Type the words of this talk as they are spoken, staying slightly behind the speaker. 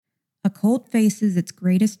A cult faces its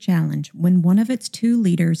greatest challenge when one of its two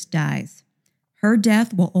leaders dies. Her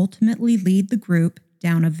death will ultimately lead the group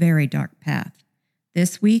down a very dark path.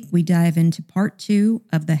 This week, we dive into part 2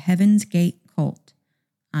 of the Heaven's Gate cult.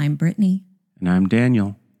 I'm Brittany. And I'm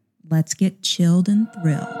Daniel. Let's get chilled and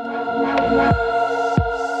thrilled.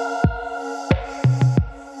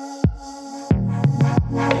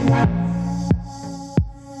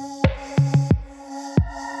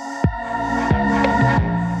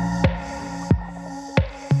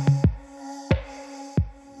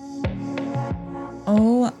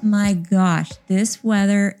 Oh my gosh, this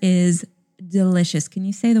weather is delicious. Can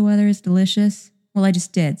you say the weather is delicious? Well, I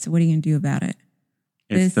just did, so what are you going to do about it?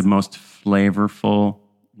 It's the most flavorful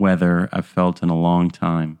weather I've felt in a long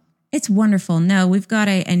time. It's wonderful. No, we've got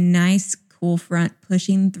a nice cool front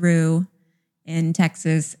pushing through in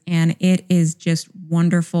Texas, and it is just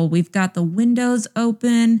wonderful. We've got the windows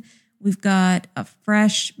open. We've got a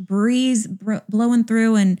fresh breeze blowing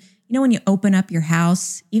through, and you know when you open up your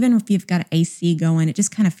house, even if you've got an AC going, it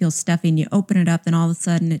just kind of feels stuffy, and you open it up, then all of a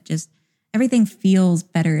sudden it just, everything feels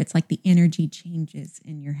better. It's like the energy changes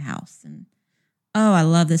in your house, and oh, I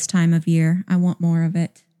love this time of year. I want more of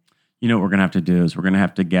it. You know what we're going to have to do is we're going to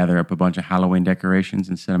have to gather up a bunch of Halloween decorations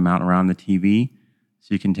and set them out around the TV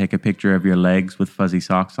so you can take a picture of your legs with fuzzy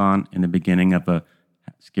socks on in the beginning of a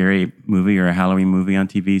scary movie or a Halloween movie on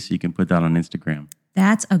TV so you can put that on Instagram.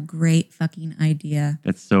 That's a great fucking idea.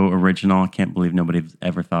 That's so original. I can't believe nobody's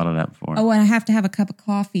ever thought of that before. Oh, and I have to have a cup of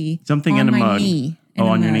coffee. Something on in a my mug. Knee,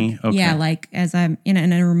 on your knee? Okay. Yeah, like as I'm in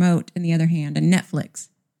a remote in the other hand, and Netflix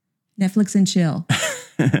and chill.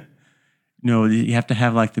 No, you have to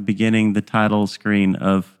have like the beginning, the title screen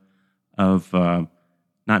of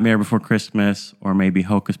Nightmare Before Christmas or maybe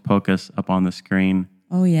Hocus Pocus up on the screen.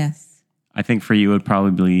 Oh, yes. I think for you it would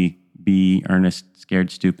probably be Ernest Scared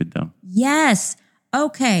Stupid, though. Yes.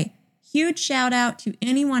 Okay. Huge shout out to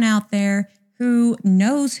anyone out there who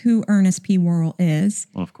knows who Ernest P. Worrell is.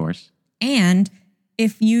 Well, of course. And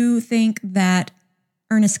if you think that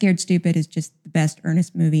Ernest Scared Stupid is just the best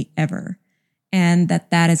Ernest movie ever, and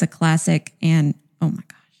that is a classic, and oh my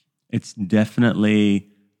gosh. It's definitely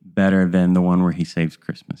better than the one where he saves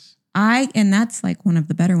Christmas. And that's like one of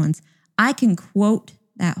the better ones. I can quote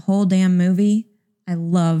that whole damn movie. I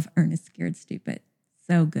love Ernest Scared Stupid.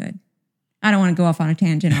 So good. I don't want to go off on a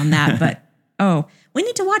tangent on that, but we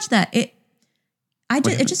need to watch that. It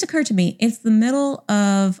just occurred to me, it's the middle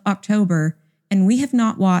of October, and we have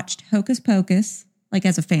not watched Hocus Pocus, like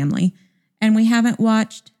as a family, and we haven't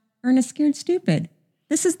watched Ernest Scared Stupid.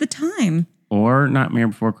 This is the time. Or Nightmare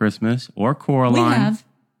Before Christmas, or Coraline. We have.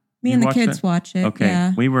 Me and the kids watch it. Okay.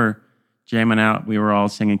 Yeah. We were jamming out. We were all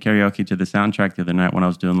singing karaoke to the soundtrack the other night when I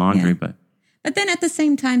was doing laundry. Yeah. But then at the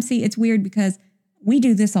same time, see, it's weird because we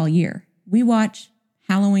do this all year. We watch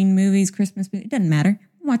Halloween movies, Christmas movies. It doesn't matter.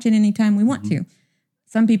 We watch it anytime we want to.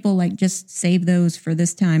 Some people like just save those for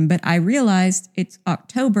this time. But I realized it's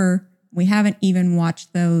October. We haven't even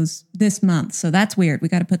watched those this month. So that's weird. We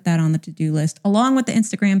got to put that on the to-do list, along with the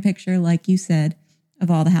Instagram picture, like you said,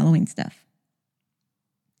 of all the Halloween stuff.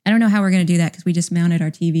 I don't know how we're going to do that because we just mounted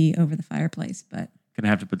our TV over the fireplace, but Gonna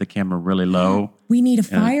have to put the camera really low. We need a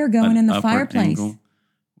fire going in the fireplace. Angle.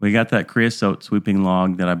 We got that creosote sweeping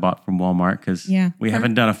log that I bought from Walmart because we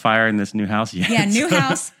haven't done a fire in this new house yet. Yeah, new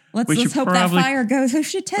house. Let's hope that fire goes. We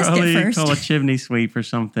should test it first. Call a chimney sweep or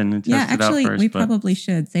something and test it out first. We probably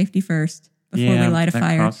should. Safety first before we light a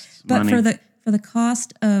fire. But money. for the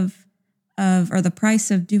cost of or the price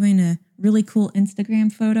of doing a really cool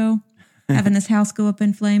Instagram photo, having this house go up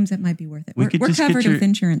in flames, it might be worth it. We're covered with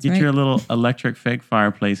insurance, right? Get your little electric fake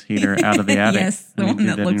fireplace heater out of the attic. Yes, the one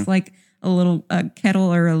that looks like a little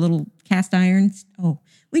kettle or a little cast iron. Oh,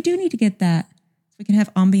 we do need to get that. We can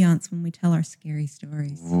have ambiance when we tell our scary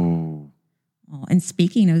stories. Ooh. Oh, and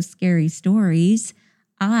speaking of scary stories,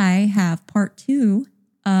 I have part 2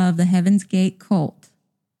 of the Heaven's Gate cult.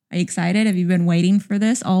 Are you excited? Have you been waiting for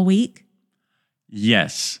this all week?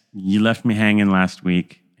 Yes. You left me hanging last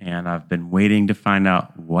week, and I've been waiting to find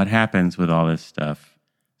out what happens with all this stuff.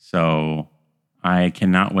 So I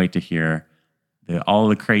cannot wait to hear all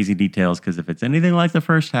the crazy details, because if it's anything like the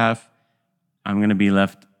first half, I'm going to be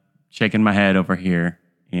left shaking my head over here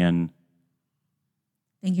and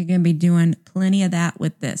I think you're going to be doing plenty of that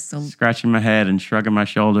with this. So scratching my head and shrugging my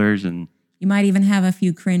shoulders, and you might even have a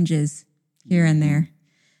few cringes here and there.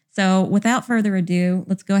 So without further ado,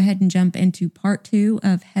 let's go ahead and jump into part 2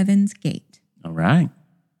 of Heaven's Gate. All right.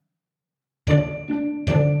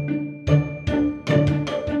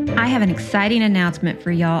 I have an exciting announcement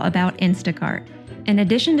for y'all about Instacart. In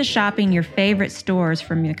addition to shopping your favorite stores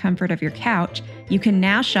from the comfort of your couch, you can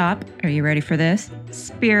now shop, are you ready for this?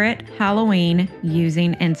 Spirit Halloween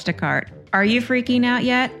using Instacart. Are you freaking out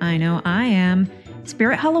yet? I know I am.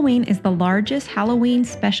 Spirit Halloween is the largest Halloween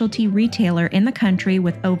specialty retailer in the country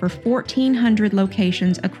with over 1,400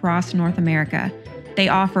 locations across North America. They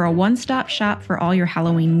offer a one-stop shop for all your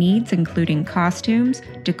Halloween needs, including costumes,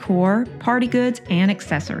 decor, party goods, and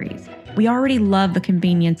accessories. We already love the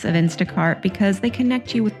convenience of Instacart because they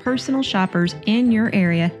connect you with personal shoppers in your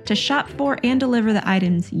area to shop for and deliver the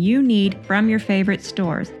items you need from your favorite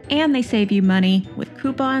stores. And they save you money with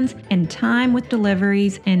coupons and time with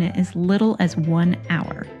deliveries in as little as 1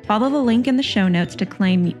 hour. Follow the link in the show notes to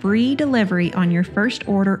claim free delivery on your first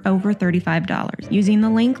order over $35. Using the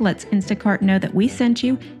link lets Instacart know that we sent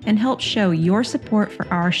you and helps show your support for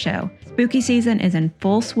our show. Spooky season is in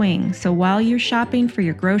full swing, so while you're shopping for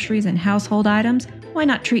your groceries and household items, why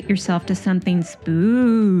not treat yourself to something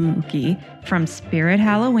spooky from Spirit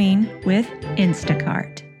Halloween with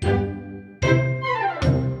Instacart?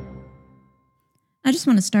 I just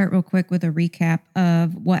want to start real quick with a recap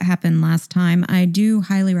of what happened last time. I do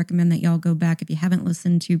highly recommend that y'all go back if you haven't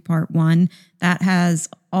listened to part 1. That has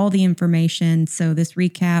all the information, so this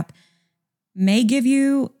recap may give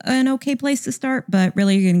you an okay place to start, but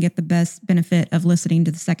really you're going to get the best benefit of listening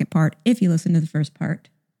to the second part if you listen to the first part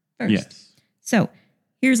first. Yes. So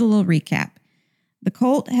here's a little recap. The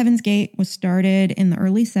cult Heaven's Gate was started in the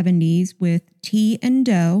early 70s with T and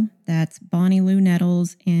Doe, that's Bonnie Lou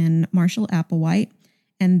Nettles and Marshall Applewhite,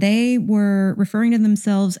 and they were referring to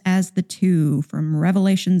themselves as the Two from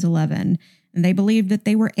Revelations 11. And they believed that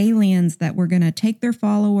they were aliens that were going to take their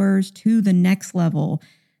followers to the next level.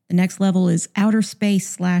 The next level is outer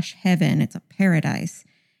space / heaven. It's a paradise.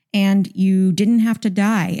 And you didn't have to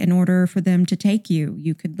die in order for them to take you.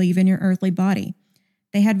 You could leave in your earthly body.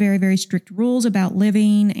 They had very, very strict rules about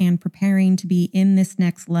living and preparing to be in this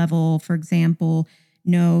next level. For example,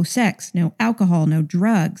 no sex, no alcohol, no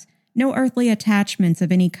drugs, no earthly attachments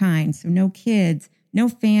of any kind. So no kids, no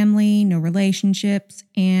family, no relationships,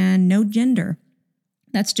 and no gender.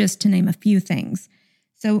 That's just to name a few things.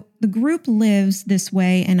 So the group lives this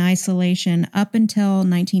way in isolation up until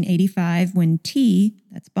 1985 when T,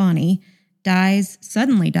 that's Bonnie,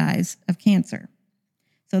 suddenly dies of cancer.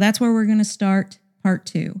 So that's where we're going to start part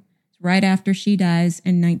 2. It's right after she dies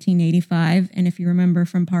in 1985. And if you remember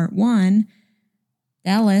from part 1,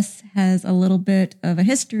 Dallas has a little bit of a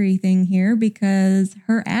history thing here because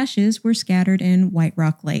her ashes were scattered in White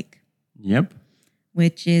Rock Lake. Yep.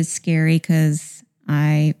 Which is scary because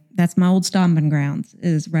that's my old stomping grounds,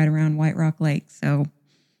 is right around White Rock Lake. So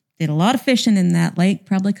did a lot of fishing in that lake,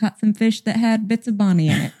 probably caught some fish that had bits of Bonnie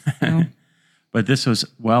in it. So. But this was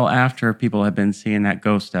well after people had been seeing that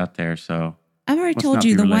ghost out there. So I've already told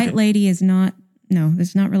you the white lady is not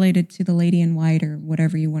related to the lady in white or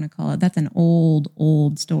whatever you want to call it. That's an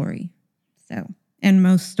old story. So, and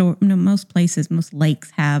most places, most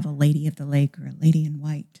lakes have a lady of the lake or a lady in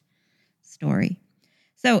white story.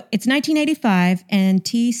 So it's 1985 and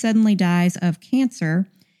T suddenly dies of cancer.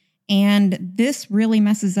 And this really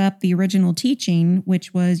messes up the original teaching,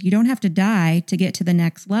 which was you don't have to die to get to the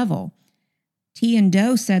next level. T and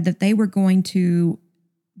Doe said that they were going to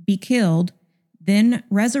be killed, then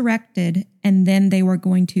resurrected, and then they were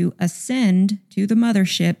going to ascend to the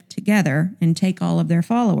mothership together and take all of their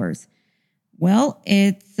followers. Well,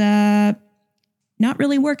 it's not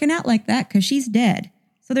really working out like that because she's dead.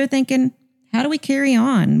 So they're thinking, how do we carry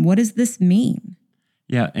on? What does this mean?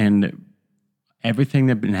 Yeah, and everything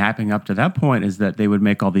that had been happening up to that point is that they would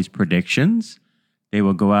make all these predictions. They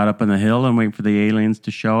would go out up on the hill and wait for the aliens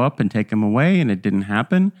to show up and take them away, and it didn't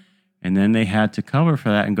happen. And then they had to cover for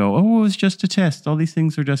that and go, oh, it was just a test. All these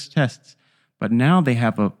things are just tests. But now they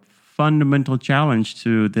have a fundamental challenge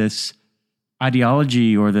to this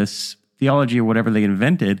ideology or this theology or whatever they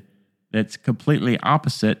invented that's completely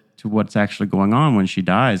opposite to what's actually going on when she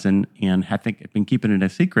dies. And I think they've been keeping it a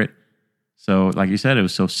secret. So like you said, it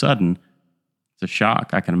was so sudden. It's a shock,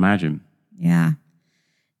 I can imagine. Yeah.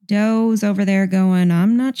 Doe's over there going,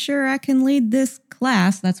 I'm not sure I can lead this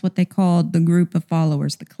class. That's what they called the group of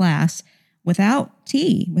followers, the class, without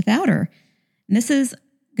her. And this is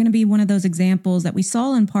going to be one of those examples that we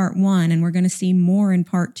saw in part 1, and we're going to see more in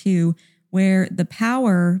part 2, where the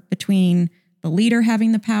power between the leader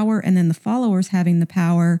having the power and then the followers having the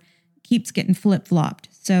power keeps getting flip-flopped.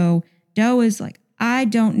 So Doe is like, I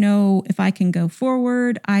don't know if I can go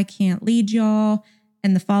forward. I can't lead y'all.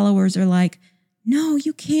 And the followers are like, no,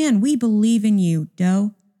 you can. We believe in you,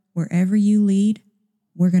 Doe. Wherever you lead,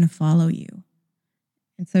 we're going to follow you.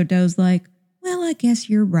 And so Doe's like, well, I guess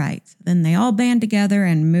you're right. So then they all band together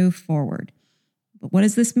and move forward. But what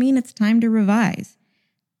does this mean? It's time to revise.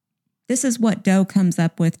 this is what Doe comes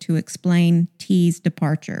up with to explain T's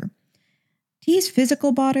departure. T's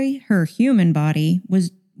physical body, her human body,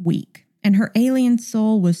 was weak, and her alien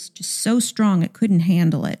soul was just so strong it couldn't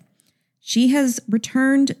handle it. She has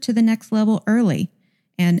returned to the next level early,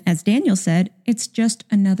 and as Daniel said, it's just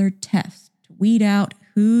another test to weed out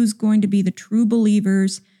who's going to be the true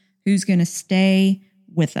believers, who's going to stay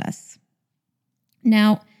with us.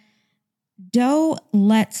 Now, Doe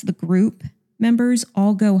lets the group members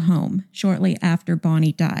all go home shortly after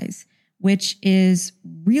Bonnie dies, which is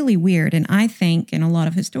really weird. And I think, and a lot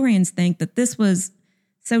of historians think, that this was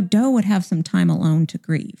so Doe would have some time alone to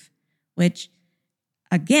grieve, which,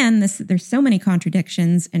 again, there's so many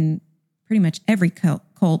contradictions in pretty much every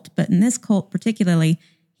cult, but in this cult particularly,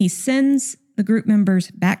 he sends the group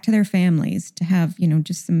members back to their families to have,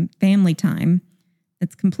 just some family time.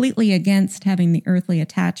 That's completely against having the earthly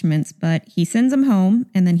attachments, but he sends them home,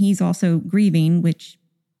 and then he's also grieving, which,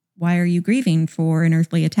 why are you grieving for an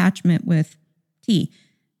earthly attachment with T?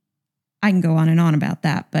 I can go on and on about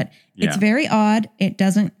that, but It's very odd. It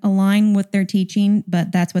doesn't align with their teaching,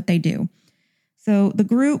 but that's what they do. So the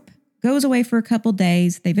group goes away for a couple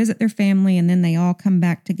days, they visit their family, and then they all come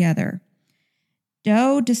back together.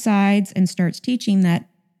 Doe decides and starts teaching that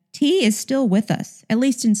T is still with us, at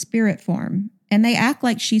least in spirit form, and they act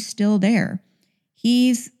like she's still there. She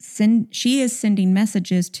is sending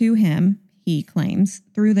messages to him, he claims,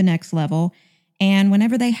 through the next level. And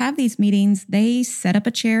whenever they have these meetings, they set up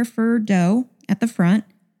a chair for Doe at the front,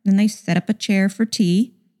 then they set up a chair for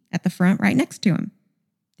T at the front right next to him.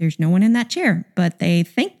 There's no one in that chair, but they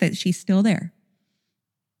think that she's still there.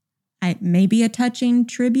 Maybe a touching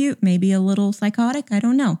tribute, maybe a little psychotic, I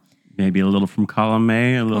don't know. Maybe a little from column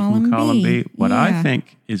A, a little from column B. What I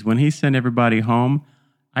think is when he sent everybody home,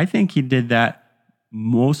 I think he did that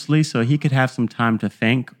mostly so he could have some time to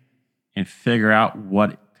think and figure out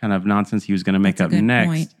what kind of nonsense he was going to make up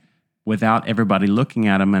next without everybody looking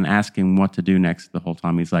at him and asking what to do next the whole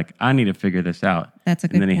time. He's like, I need to figure this out. That's a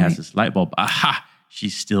good point. And then he has this light bulb. Aha,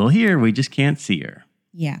 she's still here. We just can't see her.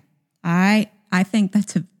 Yeah, I think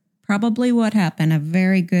that's probably what happened. A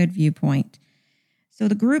very good viewpoint. So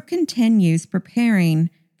the group continues preparing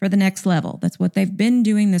for the next level. That's what they've been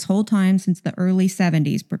doing this whole time since the early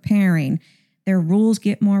 70s, preparing. Their rules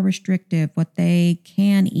get more restrictive, what they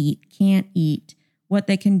can eat, can't eat, what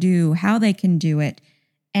they can do, how they can do it.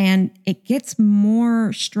 And it gets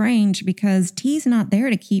more strange because T's not there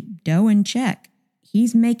to keep Doe in check.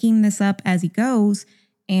 He's making this up as he goes.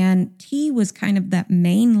 And T was kind of that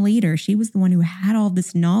main leader. She was the one who had all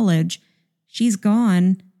this knowledge. She's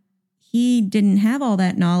gone. He didn't have all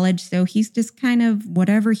that knowledge. So he's just kind of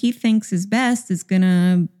whatever he thinks is best is going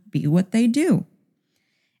to be what they do.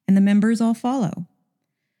 And the members all follow.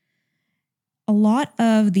 A lot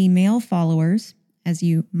of the male followers, as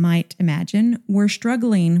you might imagine, were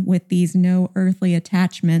struggling with these no earthly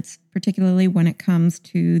attachments, particularly when it comes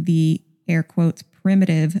to the, air quotes,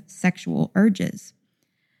 primitive sexual urges.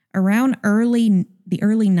 Around the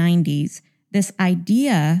early 90s, this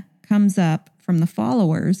idea comes up from the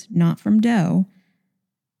followers, not from Doe,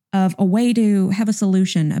 of a way to have a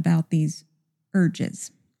solution about these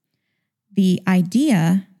urges. The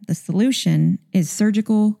idea, the solution, is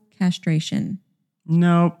surgical castration.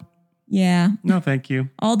 Nope. Yeah. No, thank you.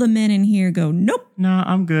 All the men in here go, nope. No,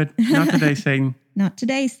 I'm good. Not today, Satan. Not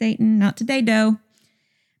today, Satan. Not today, Doe.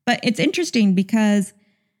 But it's interesting because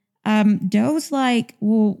Doe's like,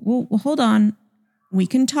 well, hold on. We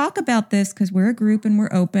can talk about this because we're a group and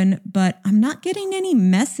we're open, but I'm not getting any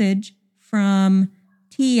message from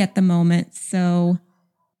T at the moment. So,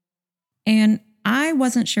 and I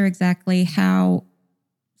wasn't sure exactly how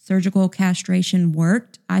surgical castration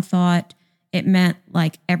worked. I thought it meant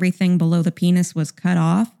like everything below the penis was cut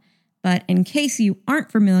off. But in case you aren't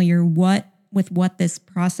familiar with what this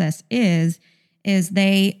process is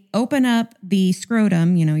they open up the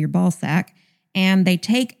scrotum, your ball sack, and they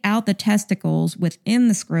take out the testicles within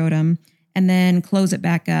the scrotum and then close it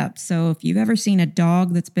back up. So if you've ever seen a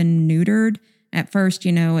dog that's been neutered, at first,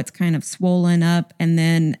 it's kind of swollen up, and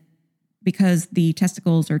then because the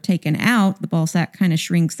testicles are taken out, the ball sack kind of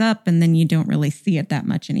shrinks up, and then you don't really see it that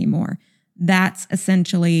much anymore. That's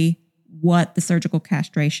essentially what the surgical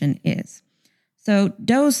castration is. So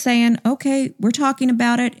Doe's saying, okay, we're talking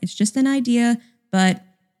about it. It's just an idea, but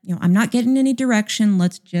I'm not getting any direction.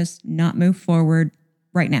 Let's just not move forward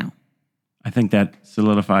right now. I think that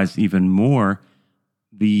solidifies even more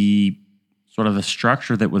the sort of the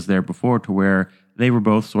structure that was there before, to where they were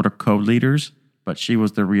both sort of co-leaders, but she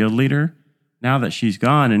was the real leader. Now that she's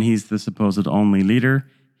gone and he's the supposed only leader,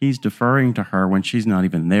 he's deferring to her when she's not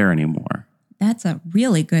even there anymore. That's a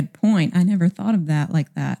really good point. I never thought of that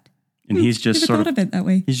like that. And he's just Never thought of it that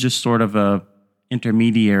way. he's just sort of a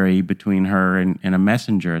intermediary between her and a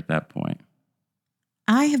messenger at that point.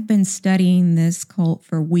 I have been studying this cult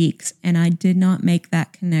for weeks, and I did not make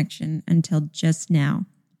that connection until just now.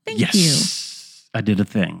 Thank you. Yes, I did a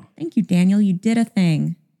thing. Thank you, Daniel. You did a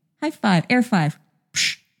thing. High five, air five.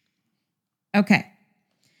 Psh. Okay.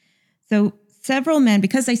 So several men,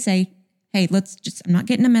 because they say, hey, I'm not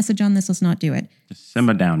getting a message on this. Let's not do it. Just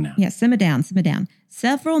simmer down now. Yeah, simmer down.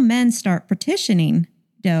 Several men start petitioning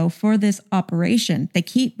Doe for this operation. They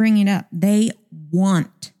keep bringing it up. They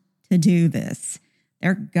want to do this.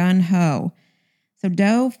 They're gung-ho. So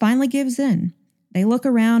Doe finally gives in. They look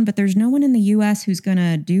around, but there's no one in the U.S. who's going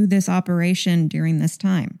to do this operation during this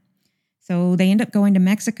time. So they end up going to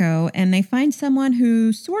Mexico, and they find someone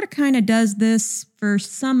who sort of kind of does this for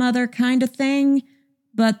some other kind of thing,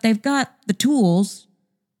 but they've got the tools.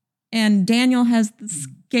 And Daniel has the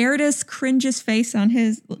scaredest, cringiest face on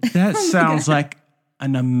his... That sounds like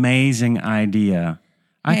an amazing idea.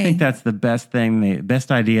 I think that's the best thing, the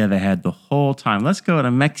best idea they had the whole time. Let's go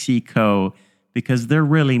to Mexico because they're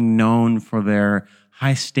really known for their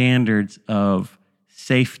high standards of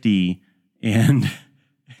safety and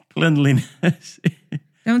cleanliness.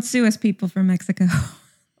 Don't sue us, people from Mexico.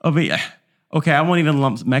 Oh, but okay, I won't even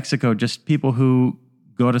lump Mexico, just people who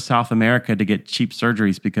go to South America to get cheap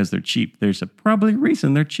surgeries because they're cheap. There's probably a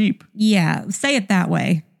reason they're cheap. Yeah, say it that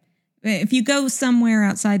way. If you go somewhere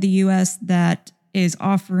outside the U.S. that is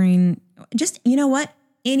offering just, you know what,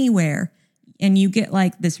 anywhere, and you get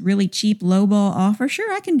like this really cheap lowball offer,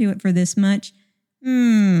 sure, I can do it for this much.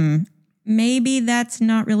 Maybe that's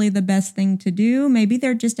not really the best thing to do. Maybe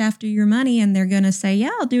they're just after your money and they're going to say,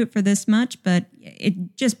 yeah, I'll do it for this much, but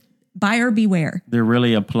it just buyer beware. They're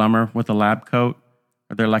really a plumber with a lab coat?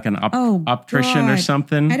 Or they're like an optician or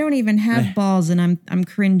something? I don't even have balls and I'm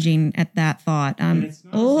cringing at that thought.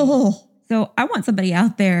 So I want somebody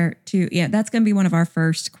out there to, that's going to be one of our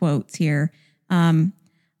first quotes here.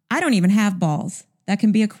 I don't even have balls. That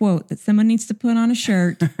can be a quote that someone needs to put on a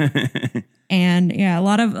shirt. And a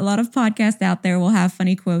lot of podcasts out there will have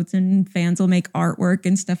funny quotes and fans will make artwork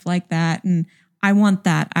and stuff like that. And I want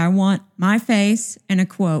that. I want my face and a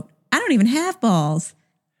quote. I don't even have balls.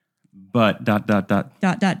 But ...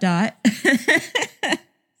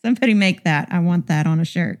 Somebody make that. I want that on a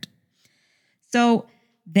shirt. So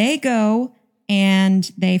they go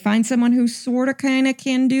and they find someone who sort of kind of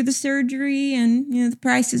can do the surgery and, the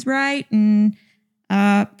price is right. And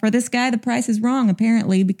for this guy, the price is wrong,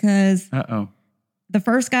 apparently, because the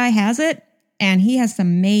first guy has it and he has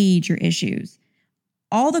some major issues.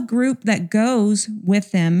 All the group that goes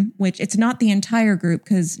with him, which it's not the entire group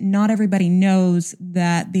because not everybody knows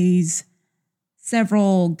that these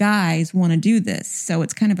several guys want to do this. So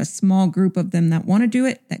it's kind of a small group of them that want to do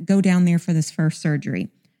it that go down there for this first surgery.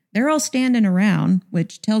 They're all standing around,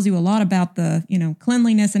 which tells you a lot about the,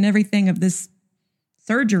 cleanliness and everything of this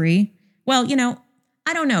surgery. Well,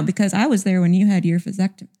 I don't know because I was there when you had your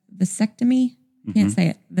vasectomy. Mm-hmm. Can't say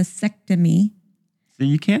it. Vasectomy. So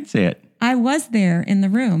you can't say it. I was there in the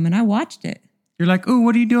room and I watched it. You're like, ooh,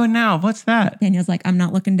 what are you doing now? What's that? Daniel's like, I'm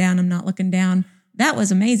not looking down. That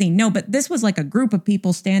was amazing. No, but this was like a group of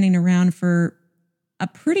people standing around for a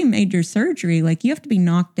pretty major surgery. Like you have to be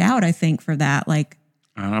knocked out, I think, for that. Like,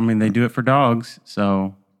 they do it for dogs.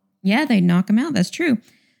 So yeah, they knock them out. That's true.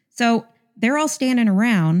 So they're all standing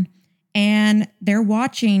around and they're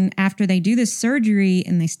watching after they do this surgery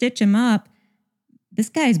and they stitch him up. This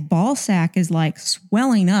guy's ball sack is like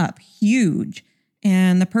swelling up huge.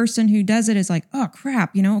 And the person who does it is like, oh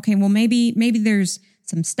crap, okay, well maybe there's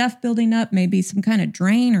some stuff building up, maybe some kind of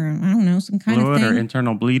drain or I don't know, some kind fluid of thing. Or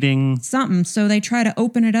internal bleeding. Something. So they try to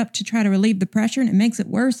open it up to try to relieve the pressure and it makes it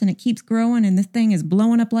worse and it keeps growing and this thing is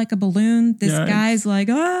blowing up like a balloon. This guy's like,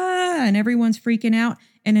 and everyone's freaking out.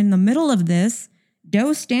 And in the middle of this,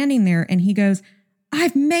 Doe's standing there and he goes,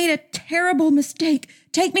 I've made a terrible mistake.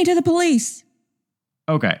 Take me to the police.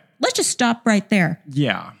 Okay. Let's just stop right there.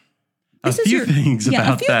 Yeah. A few things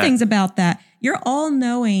about that. Your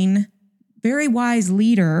all-knowing, very wise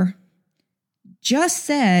leader just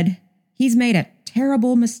said he's made a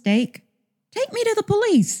terrible mistake. Take me to the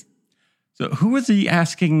police. So who was he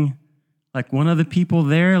asking? Like one of the people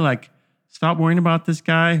there? Like, stop worrying about this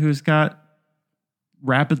guy who's got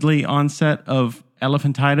rapidly onset of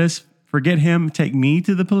elephantitis. Forget him. Take me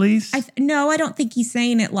to the police? No, I don't think he's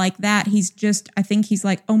saying it like that. I think he's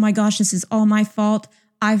like, oh my gosh, this is all my fault.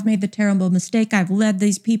 I've made the terrible mistake. I've led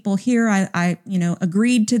these people here. I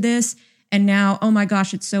agreed to this. And now, oh my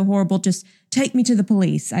gosh, it's so horrible. Just take me to the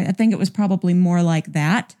police. I think it was probably more like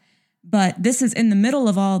that. But this is in the middle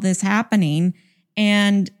of all this happening.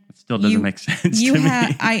 And Still doesn't make sense to me.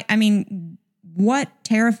 I mean, what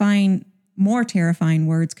more terrifying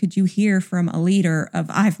words could you hear from a leader of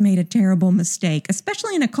I've made a terrible mistake,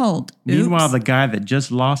 especially in a cult? Meanwhile, the guy that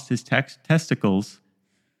just lost his testicles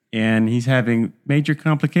and he's having major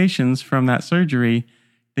complications from that surgery,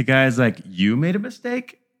 the guy's like, you made a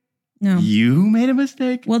mistake? No. You made a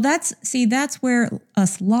mistake? Well, that's where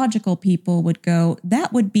us logical people would go.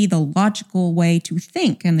 That would be the logical way to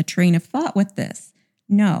think and the train of thought with this.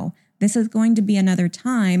 No, this is going to be another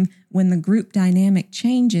time when the group dynamic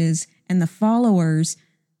changes and the followers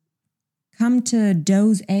come to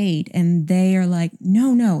Doe's aid and they are like,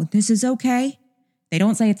 no, this is okay. They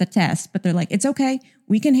don't say it's a test, but they're like, it's okay.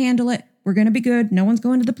 We can handle it. We're going to be good. No one's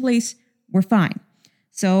going to the police. We're fine.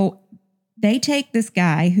 So they take this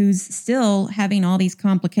guy who's still having all these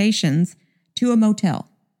complications to a motel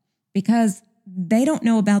because they don't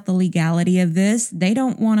know about the legality of this. They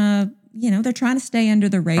don't want to, they're trying to stay under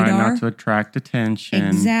the radar. Try not to attract attention.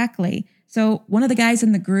 Exactly. So one of the guys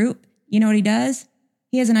in the group, you know what he does?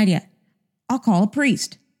 He has an idea. I'll call a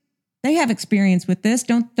priest. They have experience with this.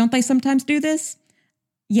 Don't they sometimes do this?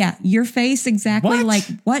 Yeah, your face exactly What? like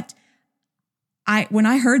what? When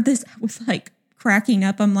I heard this, I was like cracking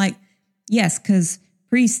up. I'm like, yes, because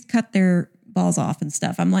priests cut their balls off and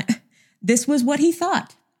stuff. I'm like, this was what he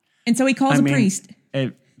thought. And so he calls a priest.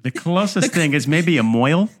 The closest thing is maybe a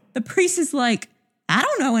moil. The priest is like, I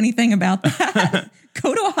don't know anything about that.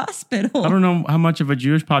 Go to a hospital. I don't know how much of a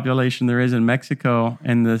Jewish population there is in Mexico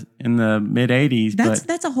in the mid 80s.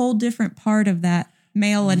 That's a whole different part of that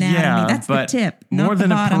male anatomy. Yeah, that's the tip, more not than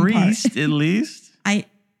the a bottom priest, part. at least. I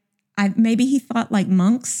maybe he thought like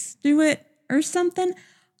monks do it or something.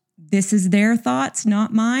 This is their thoughts,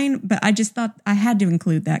 not mine. But I just thought I had to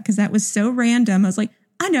include that because that was so random. I was like,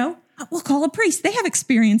 I know. We'll call a priest. They have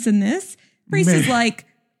experience in this. Priest is like,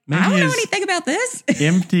 I don't know anything about this.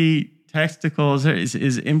 Empty testicles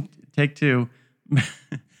take two.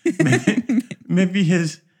 maybe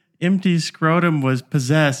his empty scrotum was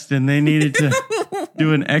possessed and they needed to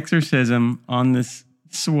do an exorcism on this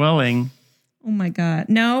swelling. Oh my God.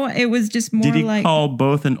 No, it was just more like... Did he like... call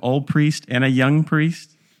both an old priest and a young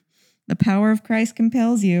priest? The power of Christ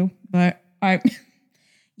compels you. But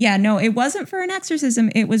yeah, no, it wasn't for an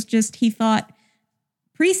exorcism. It was just he thought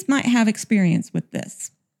priests might have experience with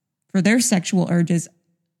this for their sexual urges.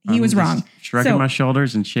 He was wrong. Shrugging my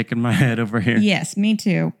shoulders and shaking my head over here. Yes, me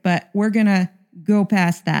too. But we're going to go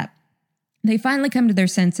past that. They finally come to their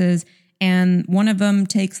senses, and one of them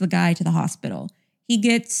takes the guy to the hospital. He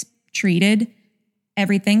gets treated.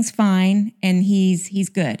 Everything's fine, and he's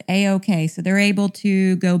good. A-okay. So they're able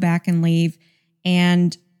to go back and leave,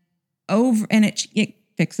 and it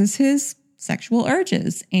fixes his sexual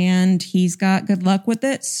urges, and he's got good luck with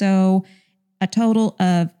it. So a total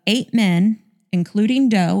of 8 men, including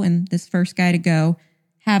Doe and this first guy to go,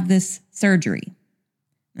 have this surgery.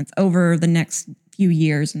 It's over the next few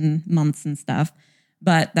years and months and stuff.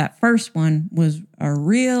 But that first one was a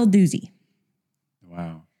real doozy.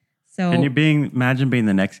 Wow. So can you imagine being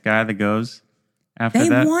the next guy that goes after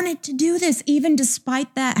that? They wanted to do this even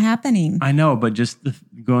despite that happening. I know, but just the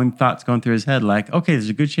thoughts going through his head like, okay, there's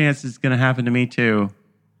a good chance it's going to happen to me too.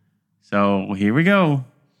 So here we go.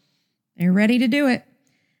 They're ready to do it.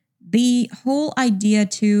 The whole idea,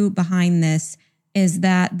 too, behind this is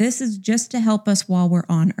that this is just to help us while we're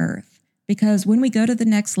on Earth. Because when we go to the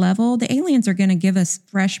next level, the aliens are going to give us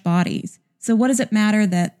fresh bodies. So what does it matter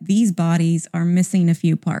that these bodies are missing a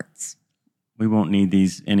few parts? We won't need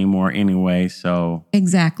these anymore anyway, so...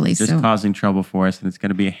 Exactly. It's just causing trouble for us, and it's going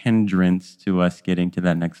to be a hindrance to us getting to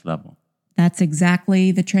that next level. That's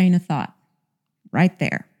exactly the train of thought. Right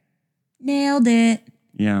there. Nailed it.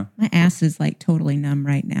 Yeah. My ass is like totally numb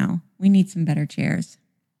right now. We need some better chairs.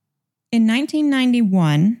 In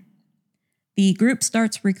 1991, the group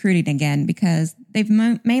starts recruiting again because they've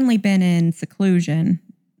mainly been in seclusion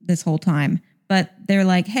this whole time. But they're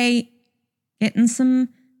like, hey, getting some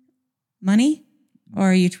money?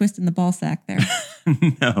 Or are you twisting the ball sack there?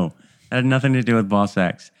 No, that had nothing to do with ball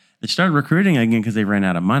sacks. They started recruiting again because they ran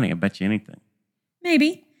out of money. I bet you anything.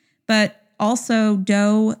 Maybe. But also,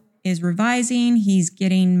 Doe is revising. He's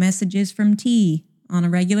getting messages from T on a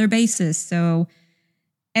regular basis. So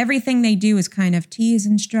everything they do is kind of, T is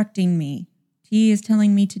instructing me. T is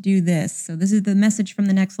telling me to do this. So this is the message from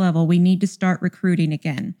the next level. We need to start recruiting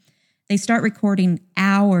again. They start recording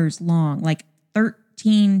hours long, like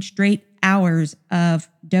 13 straight hours of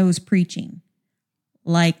Doe's preaching.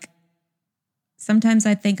 Like, sometimes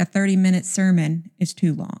I think a 30-minute sermon is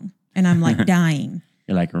too long. And I'm like dying.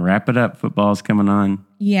 You're like, wrap it up. Football's coming on.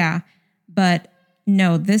 Yeah. But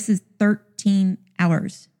no, this is 13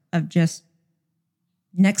 hours of just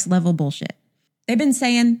Next level bullshit. They've been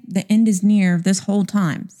saying the end is near this whole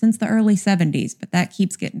time, since the early 70s, but that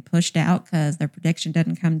keeps getting pushed out because their prediction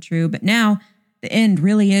doesn't come true. But now the end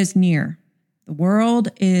really is near. The world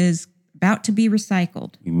is about to be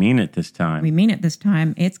recycled. We mean it this time. We mean it this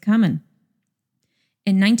time. It's coming.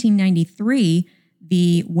 In 1993,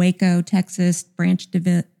 the Waco, Texas Branch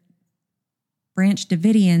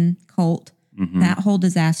Davidian cult, that whole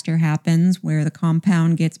disaster happens where the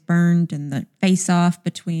compound gets burned and the face-off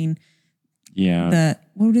between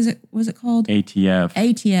what was it called? ATF.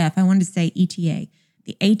 ATF. I wanted to say ETA.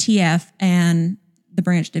 The ATF and the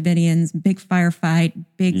Branch Davidians, big firefight,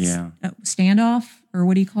 big standoff, or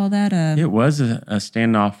what do you call that? It was a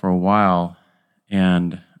standoff for a while,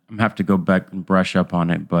 and I'm going to have to go back and brush up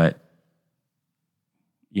on it, but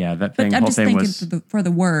yeah, that thing. But I'm just thinking for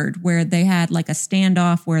the word where they had like a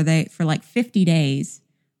standoff where they, for like 50 days,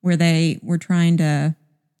 where they were trying to,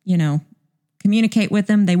 communicate with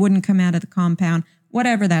them. They wouldn't come out of the compound,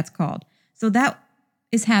 whatever that's called. So that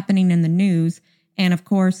is happening in the news. And of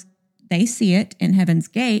course, they see it in Heaven's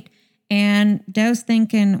Gate. And Doe's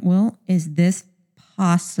thinking, well, is this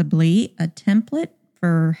possibly a template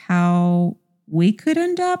for how we could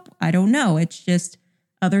end up? I don't know. It's just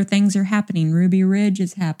other things are happening. Ruby Ridge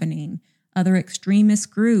is happening. Other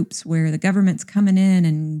extremist groups where the government's coming in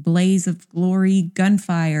and blaze of glory,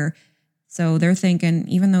 gunfire. So they're thinking,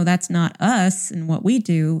 even though that's not us and what we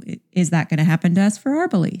do, is that going to happen to us for our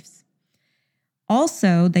beliefs?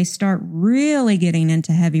 Also, they start really getting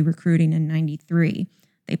into heavy recruiting in 93.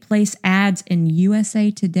 They place ads in USA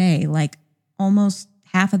Today, like almost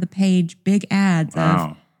half of the page, big ads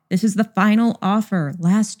of, this is the final offer,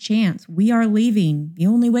 last chance. We are leaving. The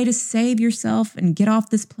only way to save yourself and get off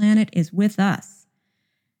this planet is with us.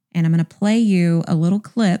 And I'm going to play you a little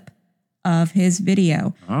clip of his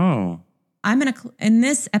video. In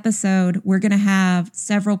this episode, we're going to have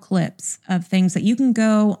several clips of things that you can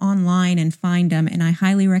go online and find them. And I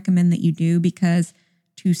highly recommend that you do, because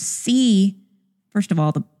to see, first of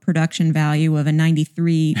all, the production value of a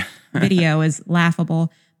 93 video is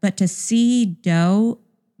laughable. But to see Doe,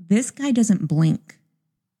 this guy doesn't blink.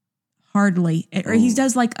 Hardly. Or he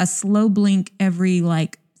does like a slow blink every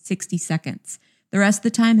 60 seconds. The rest of the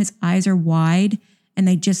time, his eyes are wide and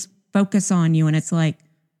they just focus on you. And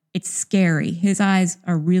it's scary. His eyes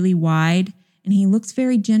are really wide and he looks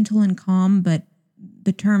very gentle and calm, but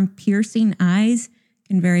the term piercing eyes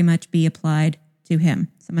can very much be applied to him.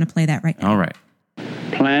 So I'm going to play that right now. All right.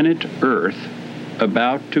 Planet Earth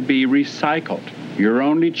about to be recycled. Your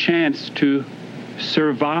only chance to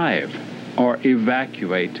survive or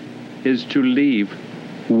evacuate is to leave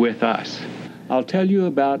with us. I'll tell you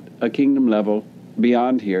about a kingdom level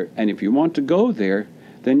beyond here, and if you want to go there,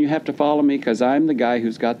 then you have to follow me, because I'm the guy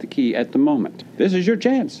who's got the key at the moment. This is your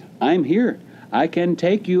chance. I'm here. I can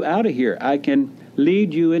take you out of here. I can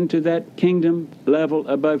lead you into that kingdom level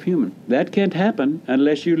above human. That can't happen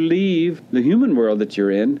unless you leave the human world that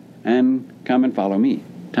you're in and come and follow me.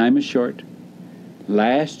 Time is short.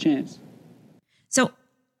 Last chance. So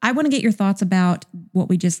I want to get your thoughts about what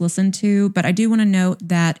we just listened to, but I do want to note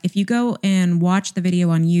that if you go and watch the video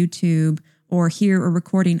on YouTube or hear a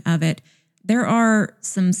recording of it, there are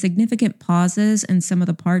some significant pauses in some of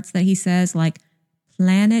the parts that he says, like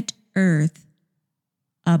planet Earth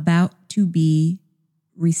about to be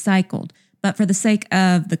recycled. But for the sake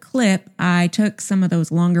of the clip, I took some of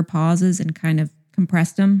those longer pauses and kind of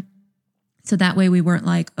compressed them. So that way we weren't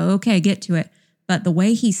like, okay, get to it. But the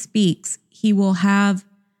way he speaks, he will have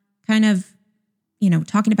kind of,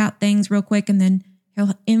 talking about things real quick, and then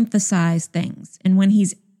he'll emphasize things. And when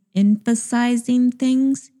he's emphasizing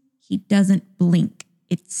things, he doesn't blink.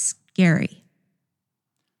 It's scary.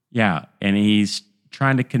 Yeah, and he's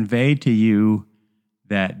trying to convey to you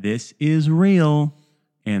that this is real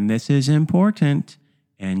and this is important,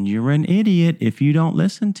 and you're an idiot if you don't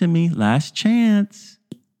listen to me. Last chance.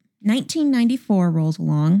 1994 rolls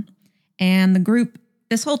along, and the group,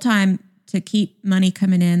 this whole time, to keep money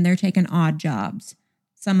coming in, they're taking odd jobs.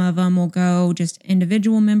 Some of them will go, just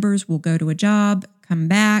individual members will go to a job, come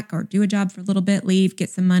back, or do a job for a little bit, leave, get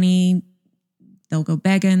some money. They'll go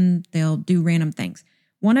begging. They'll do random things.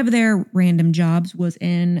 One of their random jobs was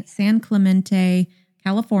in San Clemente,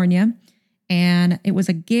 California, and it was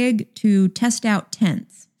a gig to test out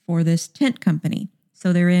tents for this tent company.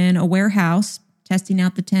 So they're in a warehouse, testing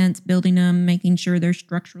out the tents, building them, making sure they're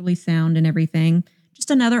structurally sound and everything. Just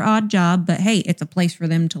another odd job, but hey, it's a place for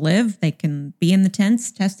them to live. They can be in the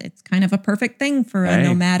tents, test. It's kind of a perfect thing for a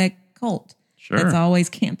nomadic cult. Sure. That's always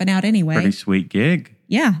camping out anyway. Pretty sweet gig.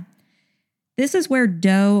 Yeah. This is where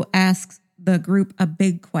Doe asks the group a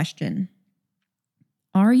big question.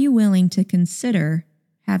 Are you willing to consider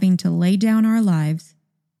having to lay down our lives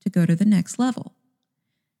to go to the next level.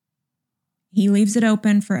 He leaves it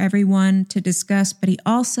open for everyone to discuss, but he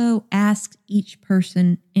also asks each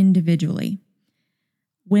person individually.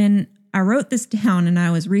 When I wrote this down and I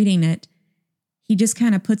was reading it, he just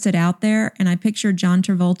kind of puts it out there, and I pictured John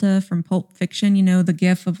Travolta from Pulp Fiction, the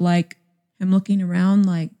gif of like him looking around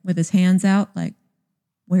like with his hands out, like,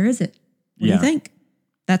 where is it? What do you think?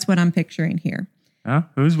 That's what I'm picturing here.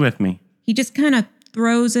 Who's with me? He just kind of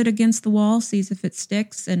throws it against the wall, sees if it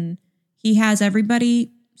sticks, and he has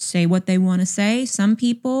everybody say what they want to say. Some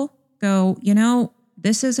people go,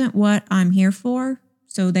 this isn't what I'm here for.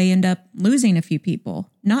 So they end up losing a few people.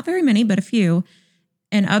 Not very many, but a few.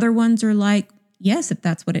 And other ones are like, yes, if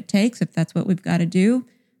that's what it takes, if that's what we've got to do,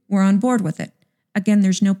 we're on board with it. Again,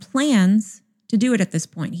 there's no plans to do it at this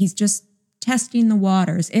point. He's just testing the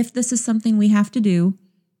waters. If this is something we have to do,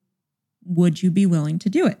 would you be willing to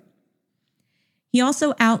do it? He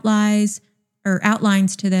also outlines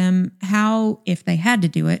to them how, if they had to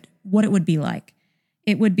do it, what it would be like.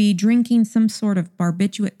 It would be drinking some sort of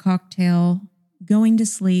barbiturate cocktail, going to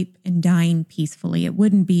sleep, and dying peacefully. It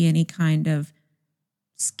wouldn't be any kind of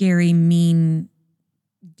scary, mean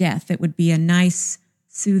death. It would be a nice,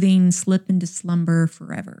 soothing, slip into slumber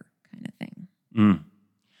forever kind of thing.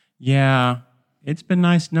 Yeah, it's been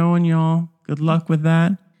nice knowing y'all. Good luck with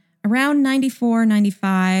that. Around 94,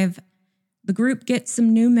 95, the group gets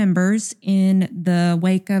some new members in the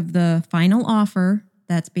wake of the final offer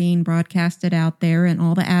that's being broadcasted out there and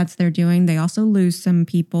all the ads they're doing. They also lose some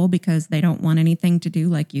people because they don't want anything to do,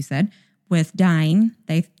 like you said, with dying.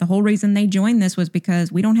 The whole reason they joined this was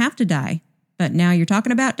because we don't have to die. But now you're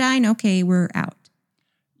talking about dying? Okay, we're out.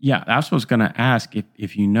 Yeah, that's what I was going to ask.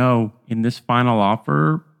 If in this final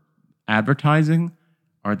offer advertising,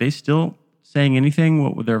 are they still saying anything?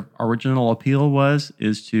 What their original appeal was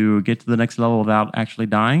is to get to the next level without actually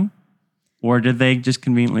dying? Or did they just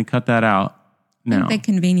conveniently cut that out? No. I think they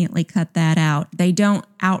conveniently cut that out. They don't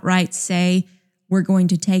outright say we're going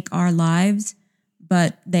to take our lives,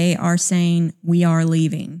 but they are saying we are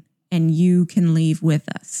leaving and you can leave with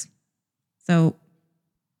us. So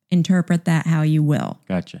interpret that how you will.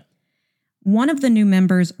 Gotcha. One of the new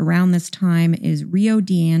members around this time is Rio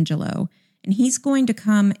D'Angelo, and he's going to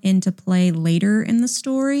come into play later in the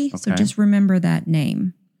story, so just remember that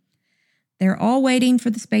name. They're all waiting for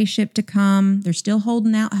the spaceship to come. They're still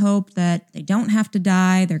holding out hope that they don't have to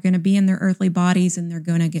die. They're going to be in their earthly bodies and they're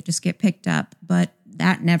going to just get picked up. But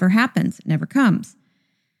that never happens. It never comes.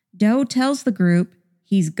 Doe tells the group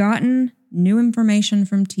he's gotten new information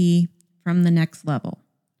from T from the next level.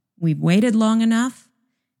 We've waited long enough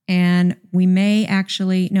and we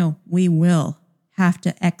will have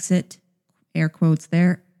to exit, air quotes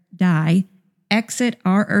there, exit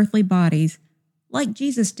our earthly bodies like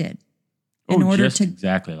Jesus did.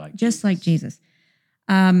 Exactly like just like Jesus.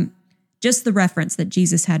 Just the reference that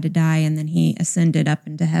Jesus had to die and then he ascended up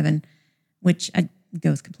into heaven, which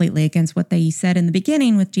goes completely against what they said in the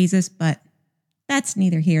beginning with Jesus, but that's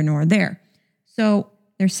neither here nor there. So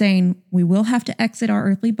they're saying we will have to exit our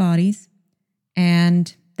earthly bodies,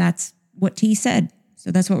 and that's what T said.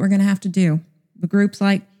 So that's what we're going to have to do. The group's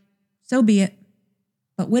like, so be it.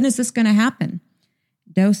 But when is this going to happen?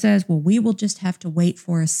 Doe says, well, we will just have to wait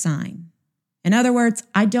for a sign. In other words,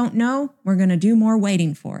 I don't know. We're going to do more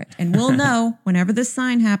waiting for it. And we'll know whenever this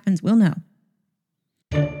sign happens, we'll know.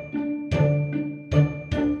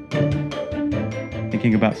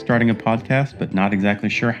 Thinking about starting a podcast, but not exactly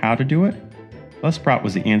sure how to do it? Buzzsprout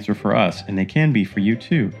was the answer for us, and they can be for you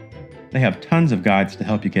too. They have tons of guides to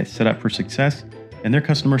help you get set up for success, and their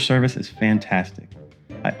customer service is fantastic.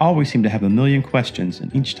 I always seem to have a million questions,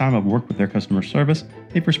 and each time I've worked with their customer service,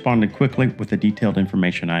 they've responded quickly with the detailed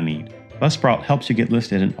information I need. Buzzsprout helps you get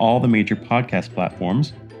listed in all the major podcast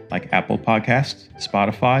platforms like Apple Podcasts,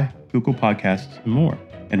 Spotify, Google Podcasts, and more,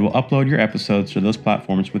 and will upload your episodes to those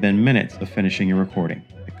platforms within minutes of finishing your recording.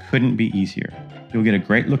 It couldn't be easier. You'll get a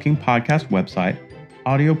great-looking podcast website,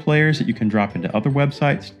 audio players that you can drop into other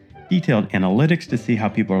websites, detailed analytics to see how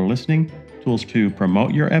people are listening, tools to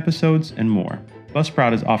promote your episodes, and more.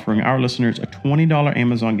 Buzzsprout is offering our listeners a $20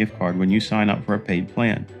 Amazon gift card when you sign up for a paid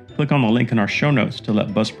plan. Click on the link in our show notes to let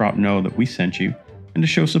Buzzsprout know that we sent you and to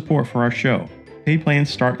show support for our show. Paid plans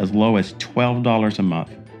start as low as $12 a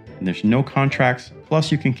month, and there's no contracts,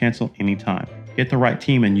 plus you can cancel anytime. Get the right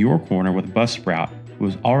team in your corner with Buzzsprout, who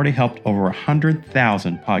has already helped over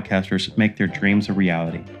 100,000 podcasters make their dreams a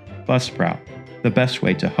reality. Buzzsprout, the best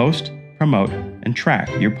way to host, promote, and track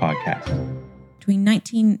your podcast. Between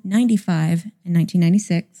 1995 and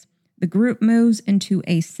 1996, the group moves into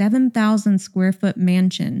a 7,000 square foot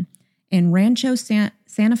mansion in Rancho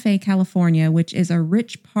Santa Fe, California, which is a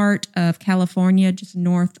rich part of California just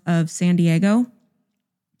north of San Diego.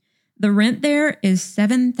 The rent there is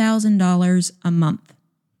 $7,000 a month.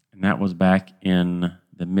 And that was back in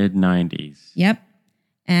the mid-90s. Yep.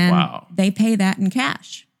 And Wow. they pay that in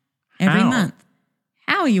cash every How? month.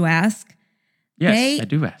 How, you ask? Yes, I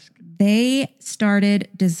do ask. They started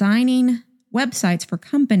designing websites for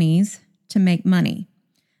companies to make money.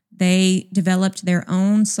 They developed their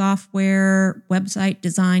own software website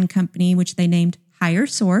design company, which they named Higher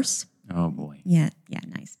Source. Oh, boy. Yeah,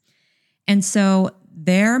 nice. And so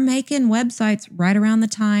they're making websites right around the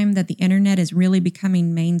time that the internet is really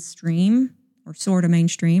becoming mainstream, or sort of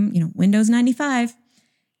mainstream, Windows 95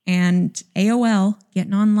 and AOL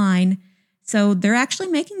getting online. So they're actually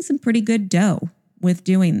making some pretty good dough with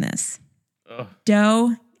doing this. Ugh.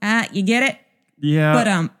 Dough, you get it? Yeah.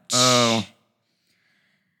 But Oh.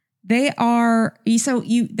 they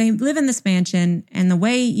live in this mansion, and the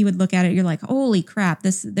way you would look at it, you're like, holy crap,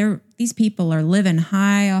 these people are living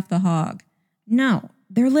high off the hog. No,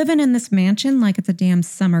 they're living in this mansion like it's a damn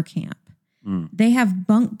summer camp. They have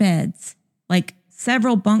bunk beds, like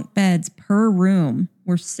several bunk beds per room,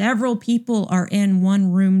 where several people are in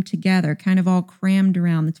one room together, kind of all crammed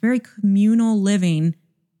around. It's very communal living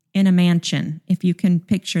in a mansion, if you can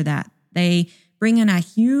picture that. They bring in a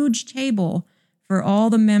huge table for all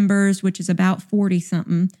the members, which is about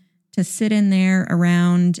 40-something, to sit in there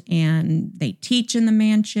around, and they teach in the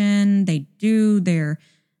mansion. They do their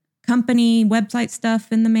company website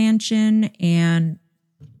stuff in the mansion, and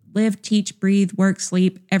live, teach, breathe, work,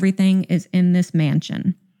 sleep. Everything is in this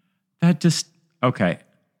mansion. Okay.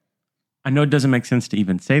 I know it doesn't make sense to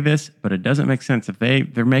even say this, but it doesn't make sense if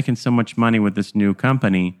they're making so much money with this new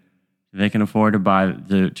company, they can afford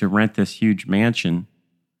to rent this huge mansion.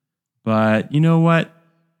 But you know what?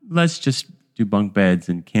 Let's just do bunk beds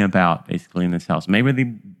and camp out basically in this house. Maybe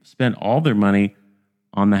they spent all their money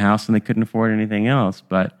on the house and they couldn't afford anything else,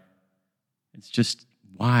 but it's just,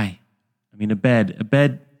 why? I mean, a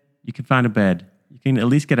bed, you can find a bed. You can at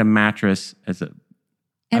least get a mattress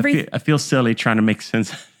I feel silly trying to make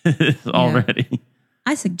sense of this already.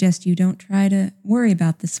 I suggest you don't try to worry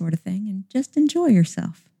about this sort of thing and just enjoy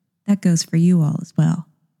yourself. That goes for you all as well.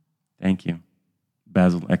 Thank you.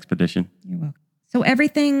 Basil Expedition. You're welcome. So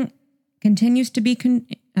everything continues to be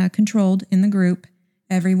controlled in the group.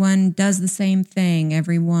 Everyone does the same thing.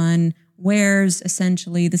 Everyone wears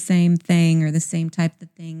essentially the same thing or the same type of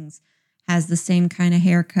things, has the same kind of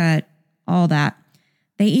haircut, all that.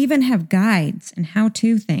 They even have guides and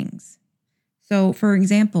how-to things. So, for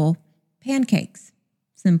example, pancakes.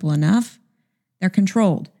 Simple enough. They're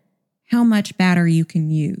controlled. How much batter you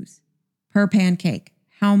can use per pancake.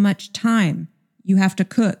 How much time you have to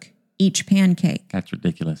cook each pancake. That's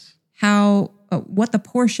ridiculous. What the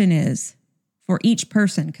portion is for each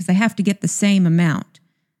person, because they have to get the same amount.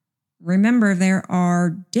 Remember, there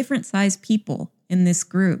are different sized people in this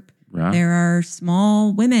group. Right. There are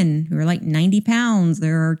small women who are like 90 pounds.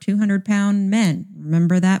 There are 200-pound men.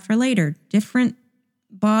 Remember that for later. Different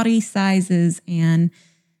body sizes and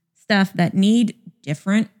stuff that need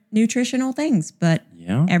different nutritional things, but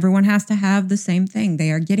everyone has to have the same thing. They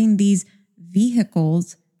are getting these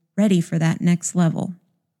vehicles ready for that next level.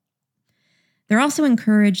 They're also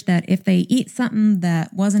encouraged that if they eat something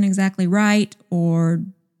that wasn't exactly right or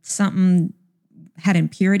something had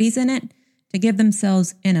impurities in it, to give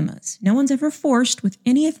themselves enemas. No one's ever forced with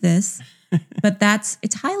any of this, but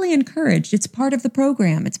it's highly encouraged. It's part of the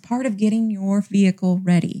program. It's part of getting your vehicle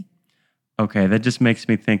ready. Okay, that just makes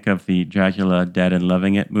me think of the Dracula Dead and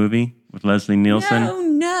Loving It movie with Leslie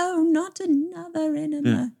Nielsen. No, not another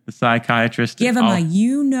enema. The psychiatrist. Give them a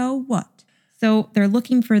you-know-what. So they're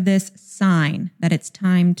looking for this sign that it's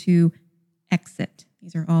time to exit.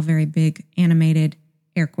 These are all very big animated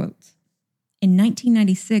air quotes. In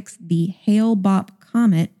 1996, the Hale-Bopp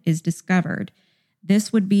comet is discovered.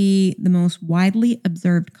 This would be the most widely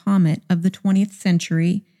observed comet of the 20th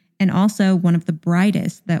century and also one of the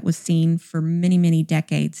brightest that was seen for many, many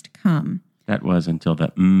decades to come. That was until the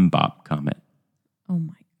Mbop comet. Oh,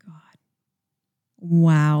 my God.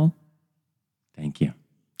 Wow. Thank you.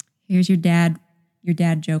 Here's your dad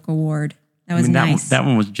joke award. That was nice. That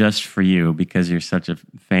one was just for you because you're such a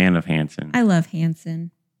fan of Hansen. I love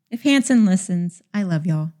Hansen. If Hansen listens, I love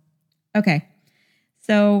y'all. Okay.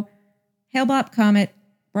 So Hale-Bopp comet,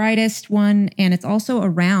 brightest one, and it's also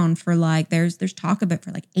around for there's talk of it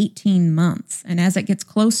for 18 months. And as it gets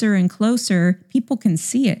closer and closer, people can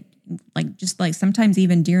see it, just sometimes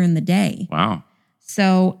even during the day. Wow.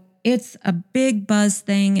 So it's a big buzz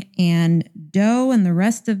thing, and Doe and the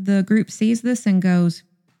rest of the group sees this and goes,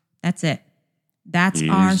 that's it. That's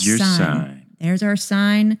Here's our your sign. sign. There's our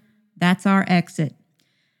sign. That's our exit.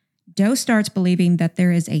 Doe starts believing that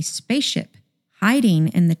there is a spaceship hiding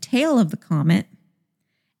in the tail of the comet.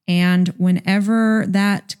 And whenever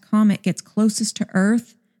that comet gets closest to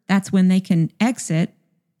Earth, that's when they can exit,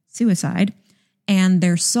 suicide, and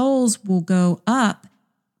their souls will go up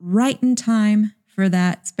right in time for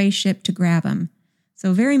that spaceship to grab them.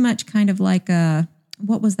 So very much kind of like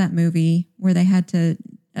what was that movie where they had to,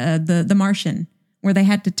 The Martian, where they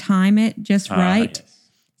had to time it just right? Yes.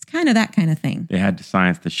 It's kind of that kind of thing. They had to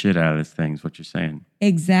science the shit out of this thing, is what you're saying.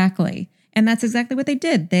 Exactly. And that's exactly what they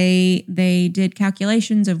did. They did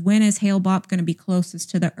calculations of when is Hale-Bopp going to be closest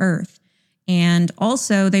to the Earth. And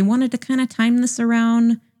also they wanted to kind of time this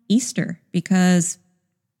around Easter because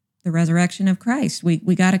the resurrection of Christ. We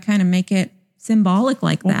got to kind of make it symbolic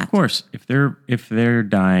like Well, that. of course, if they're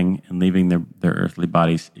dying and leaving their earthly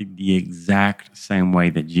bodies the exact same way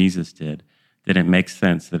that Jesus did, then it makes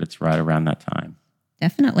sense that it's right around that time.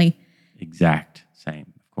 Definitely. Exact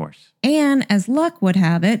same, of course. And as luck would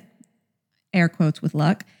have it, air quotes with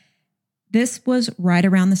luck, this was right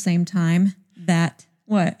around the same time that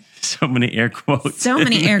what? So many air quotes. So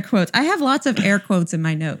many air quotes. I have lots of air quotes in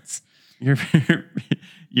my notes.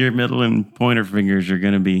 Your middle and pointer fingers are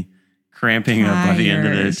going to be cramping up by the end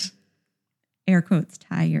of this. Air quotes,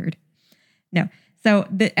 tired. No. So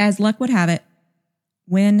as luck would have it,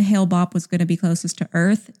 when Hale-Bopp was going to be closest to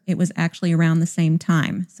Earth, it was actually around the same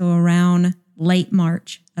time. So around late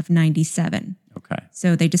March of 97. Okay.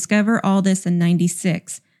 So they discover all this in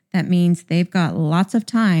 96. That means they've got lots of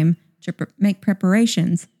time to make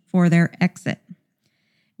preparations for their exit.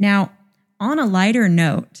 Now, on a lighter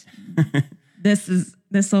note, this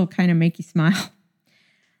will kind of make you smile.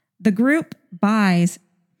 The group buys,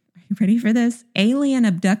 are you ready for this? Alien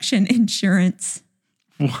abduction insurance.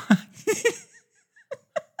 What?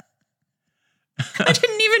 I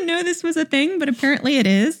didn't even know this was a thing, but apparently it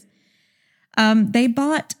is. They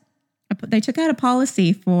took out a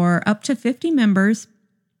policy for up to 50 members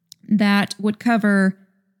that would cover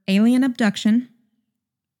alien abduction,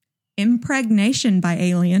 impregnation by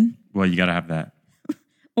alien, Well, you got to have that.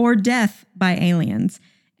 or death by aliens.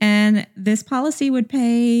 And this policy would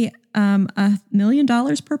pay $1 million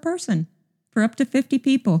per person for up to 50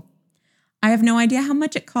 people. I have no idea how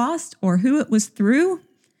much it cost or who it was through,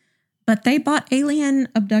 but they bought alien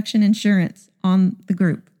abduction insurance on the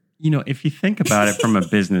group. You know, if you think about it from a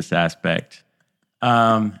business aspect,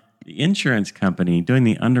 the insurance company doing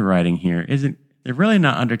the underwriting here they're really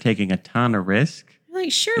not undertaking a ton of risk.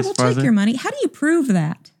 Like, sure, As we'll far as take your money. How do you prove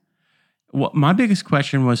that? Well, my biggest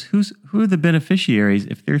question was who are the beneficiaries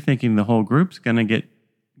if they're thinking the whole group's gonna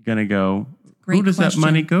go? Great who does question. that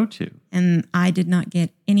money go to? And I did not get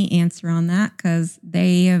any answer on that because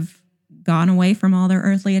they have gone away from all their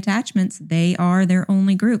earthly attachments. They are their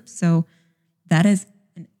only group. So that is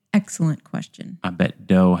an excellent question. I bet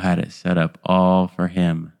Doe had it set up all for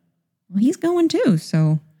him. Well, he's going too.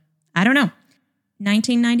 So I don't know.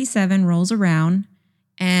 1997 rolls around.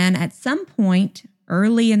 And at some point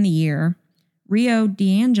early in the year, Rio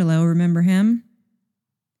D'Angelo, remember him?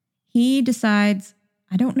 He decides,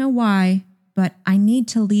 I don't know why, but I need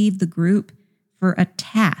to leave the group for a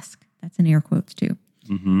task. That's in air quotes too.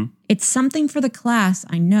 Mm-hmm. It's something for the class,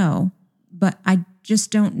 I know, but I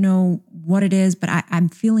just don't know what it is. But I'm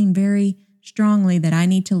feeling very strongly that I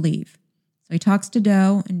need to leave. So he talks to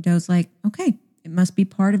Doe, and Doe's like, okay, it must be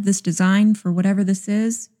part of this design for whatever this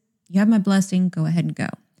is. You have my blessing. Go ahead and go.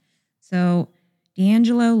 So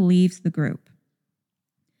D'Angelo leaves the group.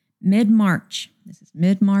 Mid-March, this is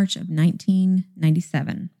mid-March of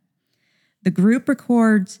 1997. The group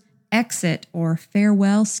records exit or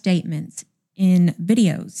farewell statements in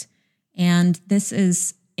videos. And this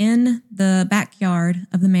is in the backyard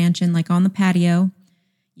of the mansion, like on the patio.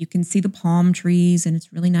 You can see the palm trees and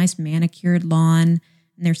it's really nice manicured lawn.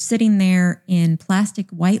 And they're sitting there in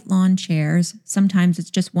plastic white lawn chairs. Sometimes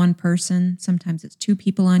it's just one person. Sometimes it's two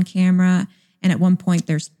people on camera. And at one point,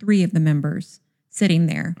 there's 3 of the members sitting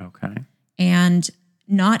there. Okay. And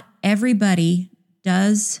not everybody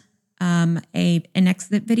does an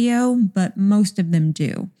exit video, but most of them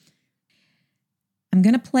do. I'm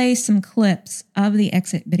going to play some clips of the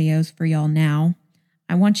exit videos for y'all now.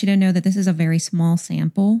 I want you to know that this is a very small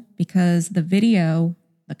sample because the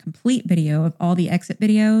complete video of all the exit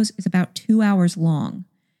videos is about 2 hours long.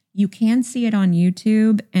 You can see it on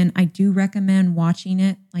YouTube, and I do recommend watching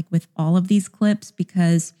it like with all of these clips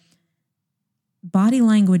because body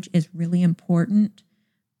language is really important,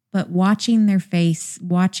 but watching their face,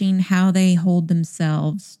 watching how they hold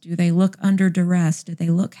themselves, do they look under duress? Do they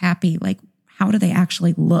look happy? Like, how do they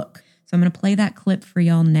actually look? So I'm going to play that clip for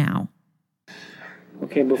y'all now.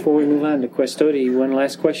 Okay, before we move on to Questodi, one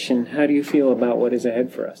last question. How do you feel about what is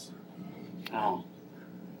ahead for us? Oh,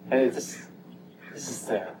 this is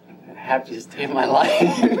the happiest day of my life.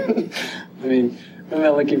 I mean, I've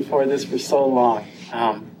been looking forward to this for so long.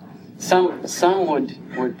 Some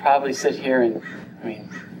would probably sit here and, I mean,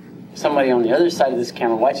 somebody on the other side of this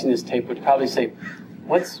camera watching this tape would probably say,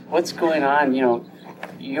 what's going on? You know,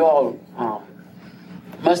 you all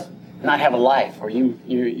must not have a life, or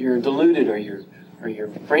you're deluded, or you're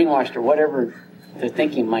brainwashed, or whatever the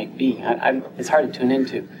thinking might be. It's hard to tune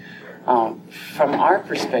into. From our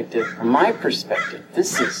perspective, from my perspective,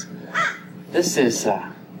 this is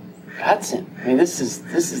godsend. I mean, this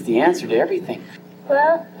is the answer to everything.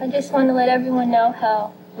 Well, I just want to let everyone know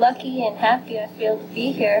how lucky and happy I feel to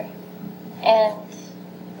be here, and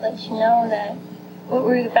let you know that what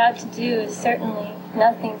we're about to do is certainly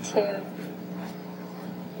nothing to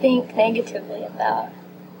think negatively about.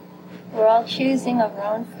 We're all choosing of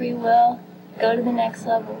our own free will to go to the next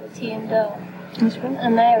level with T and Do. That's right.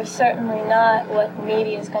 And they are certainly not what the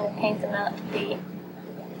media is going to paint them out to be.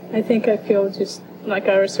 I think I feel just like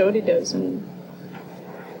Arasodi does, and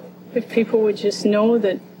if people would just know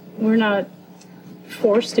that we're not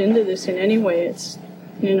forced into this in any way, it's,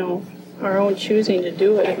 you know, our own choosing to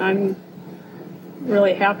do it, and I'm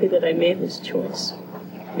really happy that I made this choice,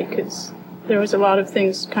 because there was a lot of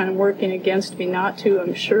things kind of working against me not to,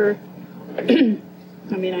 I'm sure. I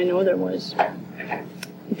mean, I know there was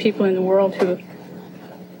people in the world who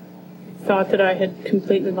thought that I had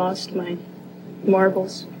completely lost my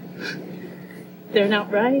marbles. They're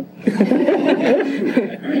not right.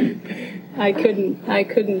 I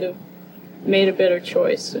couldn't have made a better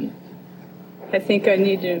choice, and I think I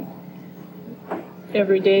need to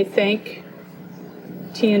every day thank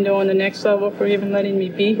T and Do on the next level for even letting me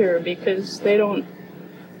be here, because they don't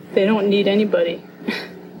need anybody.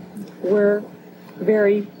 We're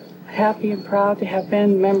very happy and proud to have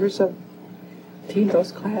been members of T and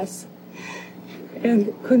Do's class,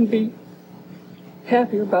 and couldn't be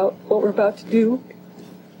happier about what we're about to do.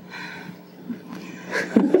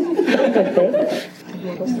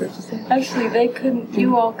 Actually,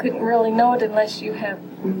 you all couldn't really know it unless you had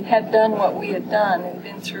done what we had done and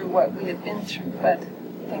been through what we had been through. But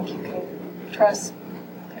I think you can trust.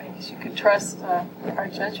 I guess you could trust our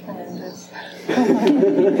judgment in this.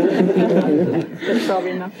 That's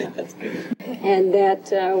probably nothing. That's good. And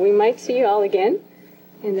that we might see you all again,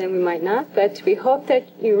 and then we might not, but we hope that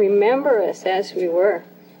you remember us as we were,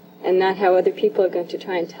 and not how other people are going to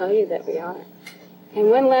try and tell you that we are. And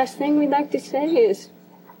one last thing we'd like to say is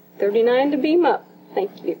 39 to beam up.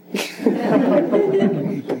 Thank you.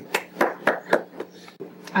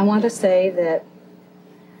 I want to say that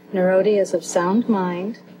Narodi is of sound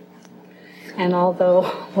mind, and although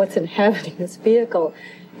what's inhabiting this vehicle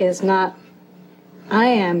is not, I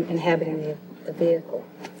am inhabiting the vehicle.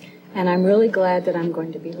 And I'm really glad that I'm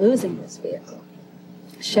going to be losing this vehicle,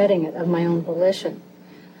 shedding it of my own volition,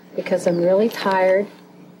 because I'm really tired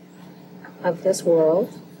of this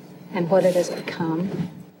world and what it has become.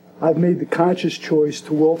 I've made the conscious choice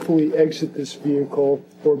to willfully exit this vehicle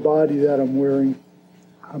or body that I'm wearing.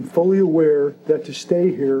 I'm fully aware that to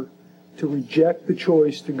stay here, to reject the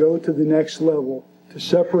choice to go to the next level, to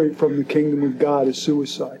separate from the kingdom of God, is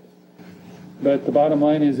suicide. But the bottom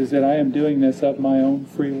line is that I am doing this of my own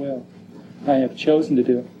free will. I have chosen to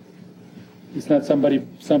do it. It's not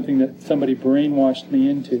something that somebody brainwashed me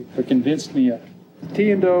into or convinced me of.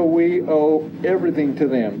 T and Do, we owe everything to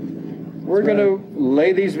them. We're going to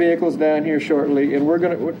lay these vehicles down here shortly, and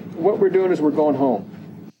what we're doing is we're going home.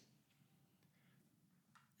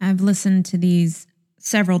 I've listened to these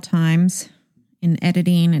several times in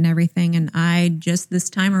editing and everything, and I just this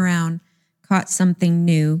time around caught something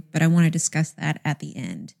new, but I want to discuss that at the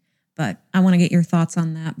end. But I want to get your thoughts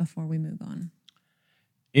on that before we move on.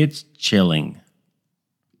 It's chilling.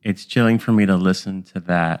 It's chilling for me to listen to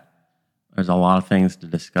that. There's a lot of things to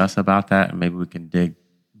discuss about that, and maybe we can dig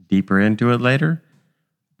deeper into it later.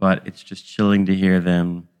 But it's just chilling to hear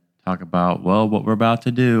them talk about, well, what we're about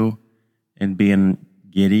to do, and being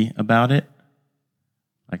giddy about it.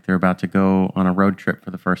 Like they're about to go on a road trip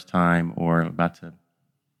for the first time, or about to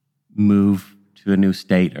move to a new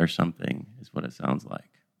state or something, is what it sounds like.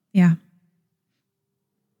 Yeah.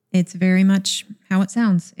 It's very much how it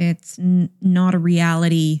sounds. It's not a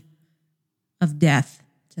reality of death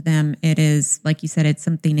to them. It is, like you said, it's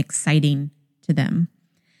something exciting to them.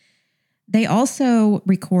 They also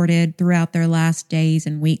recorded throughout their last days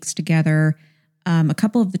and weeks together a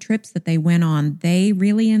couple of the trips that they went on. They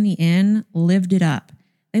really, in the end, lived it up.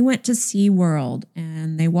 They went to SeaWorld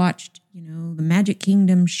and they watched, the Magic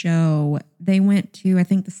Kingdom show. They went to, I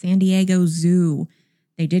think, the San Diego Zoo.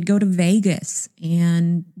 They did go to Vegas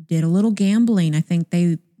and did a little gambling. I think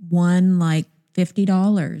they won like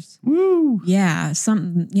 $50. Woo! Yeah,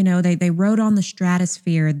 something, they rode on the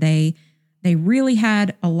stratosphere. They really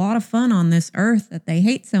had a lot of fun on this earth that they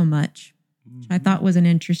hate so much, which I thought was an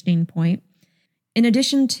interesting point. In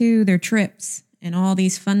addition to their trips and all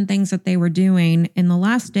these fun things that they were doing, in the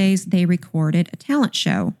last days, they recorded a talent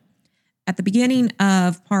show. At the beginning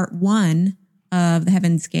of part 1 of the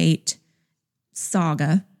Heaven's Gate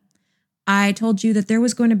saga, I told you that there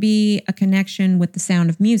was going to be a connection with The Sound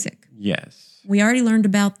of Music. Yes. We already learned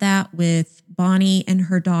about that with Bonnie and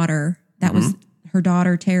her daughter. That was her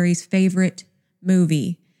daughter Terry's favorite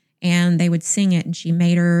movie. And they would sing it, and she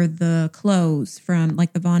made her the clothes from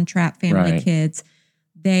like the Von Trapp family kids.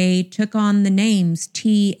 They took on the names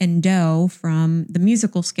T and Do from the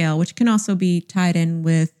musical scale, which can also be tied in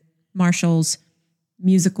with Marshall's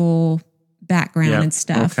musical background and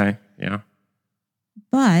stuff. Okay, yeah.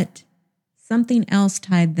 But something else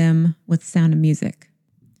tied them with Sound of Music.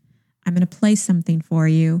 I'm going to play something for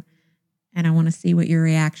you, and I want to see what your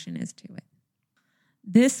reaction is to it.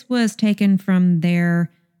 This was taken from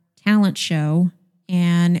their talent show,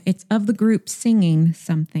 and it's of the group singing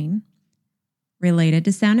something related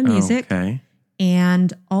to Sound of Music. Okay.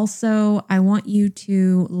 And also, I want you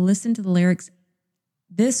to listen to the lyrics.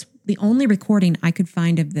 The only recording I could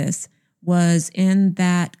find of this was in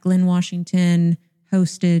that Glenn Washington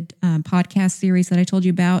hosted podcast series that I told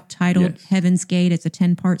you about, titled Heaven's Gate. It's a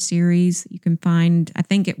 10-part series. You can find, I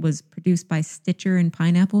think it was produced by Stitcher and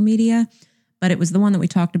Pineapple Media, but it was the one that we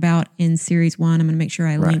talked about in series 1. I'm going to make sure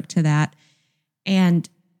I link to that. And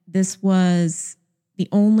this was the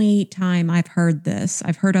only time I've heard this.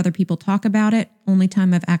 I've heard other people talk about it, only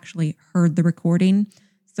time I've actually heard the recording.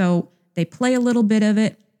 So they play a little bit of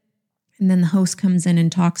it, and then the host comes in and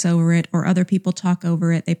talks over it, or other people talk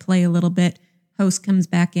over it. They play a little bit, host comes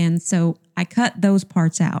back in. So I cut those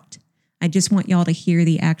parts out. I just want y'all to hear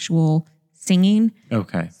the actual singing.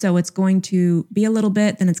 Okay. So it's going to be a little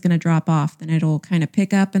bit, then it's going to drop off, then it'll kind of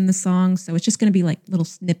pick up in the song. So it's just going to be like little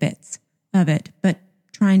snippets of it, but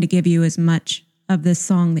trying to give you as much of this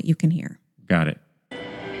song that you can hear. Got it.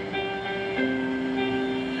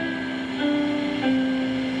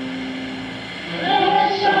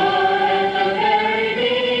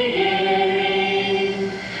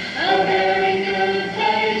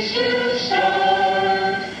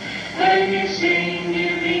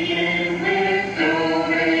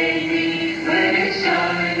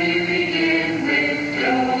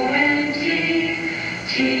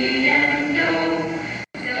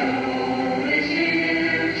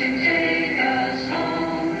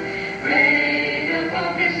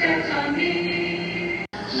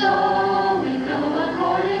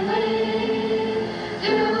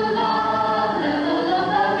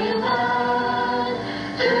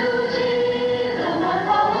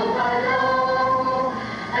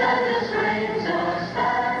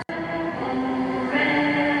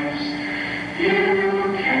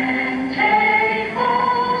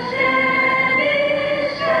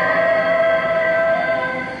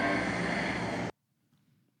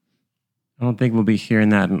 I don't think we'll be hearing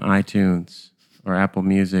that in iTunes or Apple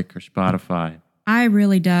Music or Spotify. I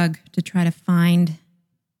really dug to try to find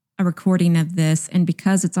a recording of this, and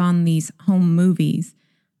because it's on these home movies,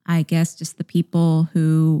 I guess just the people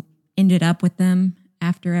who ended up with them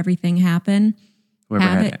after everything happened Whoever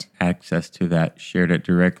have had it. access to that shared it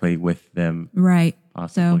directly with them. Right.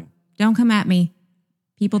 Possibly. So don't come at me.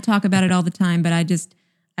 People talk about it all the time, but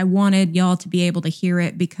I wanted y'all to be able to hear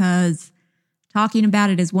it, because talking about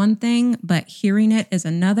it is one thing, but hearing it is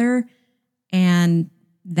another. And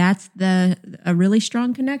that's a really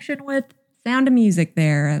strong connection with Sound of Music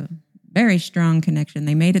there. A very strong connection.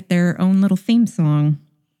 They made it their own little theme song.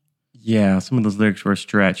 Yeah, some of those lyrics were a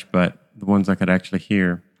stretch, but the ones I could actually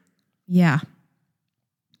hear. Yeah.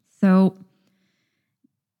 So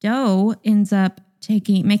Doe ends up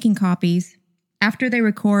making copies. After they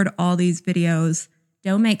record all these videos,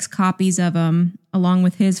 Doe makes copies of them along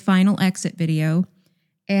with his final exit video,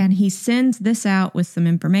 and he sends this out with some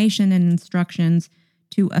information and instructions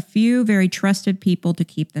to a few very trusted people to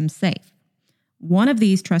keep them safe. One of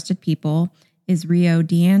these trusted people is Rio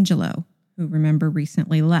D'Angelo, who, remember,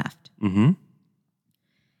 recently left. Mm-hmm.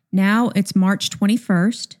 Now it's March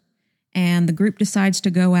 21st, and the group decides to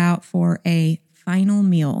go out for a final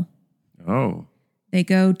meal. Oh. They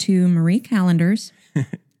go to Marie Callender's,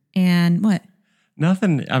 and what?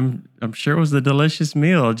 Nothing. I'm sure it was a delicious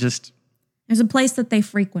meal. Just There's a place that they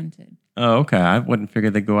frequented. Oh, okay. I wouldn't figure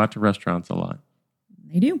they go out to restaurants a lot.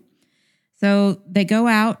 They do. So they go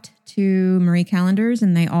out to Marie Callender's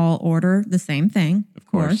and they all order the same thing. Of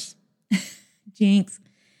course. Jinx.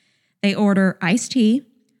 They order iced tea,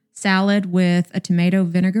 salad with a tomato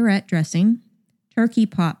vinaigrette dressing, turkey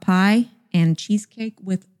pot pie, and cheesecake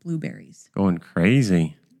with blueberries. Going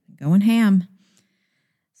crazy. Going ham.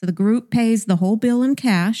 So the group pays the whole bill in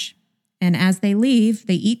cash, and as they leave,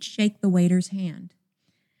 they each shake the waiter's hand.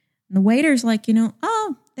 And the waiter's like,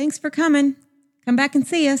 oh, thanks for coming. Come back and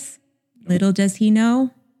see us. Little does he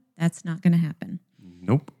know, that's not going to happen.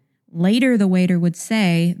 Nope. Later, the waiter would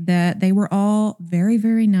say that they were all very,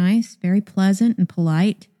 very nice, very pleasant and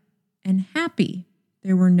polite and happy.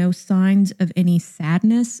 There were no signs of any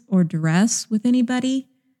sadness or duress with anybody.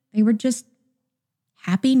 They were just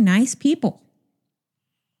happy, nice people.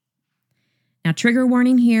 Now, trigger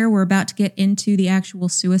warning here, we're about to get into the actual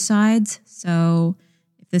suicides. So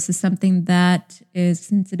if this is something that is a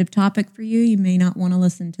sensitive topic for you, you may not want to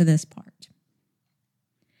listen to this part.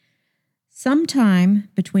 Sometime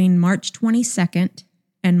between March 22nd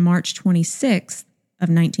and March 26th of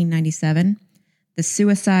 1997, the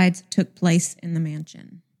suicides took place in the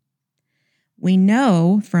mansion. We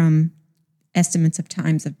know from estimates of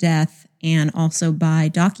times of death and also by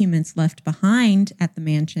documents left behind at the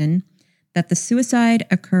mansion that the suicide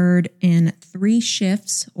occurred in 3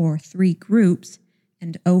 shifts or 3 groups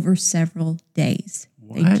and over several days.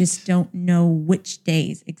 What? They just don't know which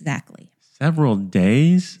days exactly. Several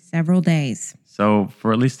days? Several days. So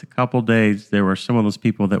for at least a couple days, there were some of those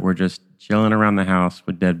people that were just chilling around the house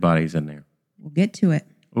with dead bodies in there. We'll get to it.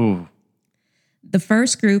 Ooh. The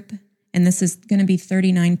first group, and this is going to be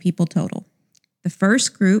 39 people total. The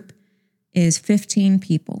first group is 15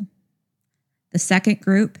 people. The second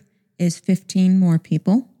group is 15 more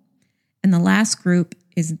people. And the last group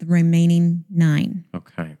is the remaining 9.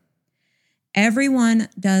 Okay. Everyone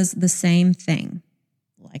does the same thing,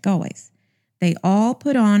 like always. They all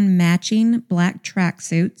put on matching black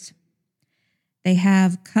tracksuits. They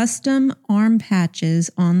have custom arm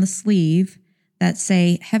patches on the sleeve that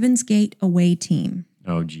say Heaven's Gate Away Team.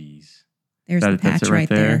 Oh, geez. There's the patch right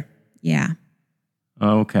there. Yeah.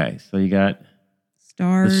 Okay. So you got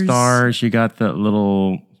stars. The stars. You got the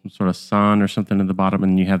little some sort of sun or something at the bottom,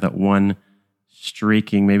 and you have that one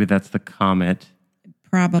streaking. Maybe that's the comet.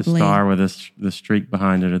 Probably. The star with the streak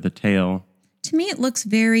behind it or the tail. To me, it looks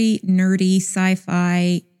very nerdy,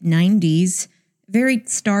 sci-fi, 90s, very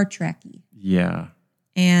Star Trek-y. Yeah.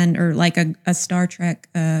 Or like a Star Trek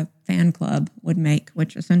fan club would make,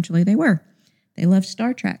 which essentially they were. They loved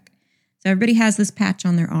Star Trek. So everybody has this patch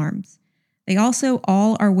on their arms. They also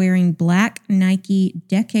all are wearing black Nike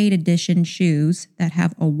Decade Edition shoes that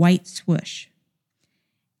have a white swoosh.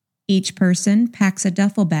 Each person packs a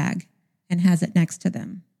duffel bag and has it next to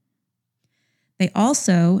them. They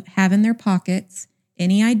also have in their pockets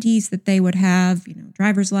any IDs that they would have,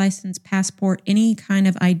 driver's license, passport, any kind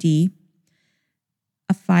of ID,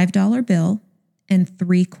 a $5 bill, and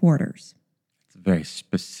 3 quarters. It's a very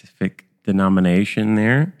specific denomination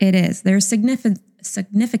there. It is. There's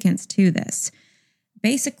significance to this.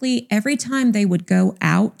 Basically, every time they would go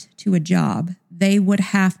out to a job, they would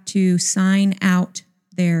have to sign out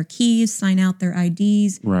their keys, sign out their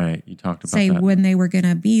IDs. Right, you talked about say that. When they were going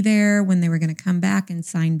to be there, when they were going to come back and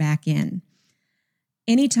sign back in.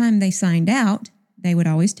 Anytime they signed out, they would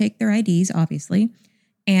always take their IDs, obviously,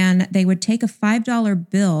 and they would take a $5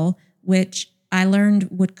 bill, which I learned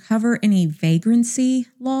would cover any vagrancy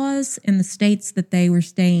laws in the states that they were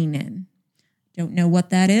staying in. Don't know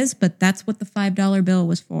what that is, but that's what the $5 bill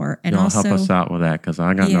was for. And Y'all also help us out with that because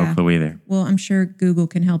I got no clue either. Well, I'm sure Google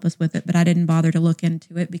can help us with it, but I didn't bother to look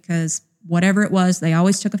into it because whatever it was, they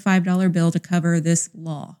always took a $5 bill to cover this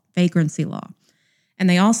law, vagrancy law. And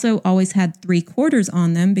they also always had 3 quarters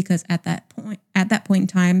on them because at that point in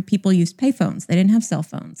time, people used payphones. They didn't have cell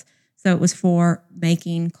phones. So it was for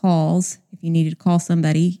making calls. If you needed to call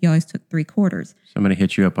somebody, you always took 3 quarters. Somebody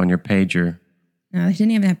hit you up on your pager. No, they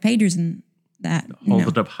didn't even have pagers in that. Hold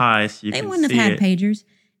it up high so you can see it. They wouldn't have had pagers.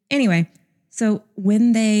 Anyway, so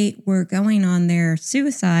when they were going on their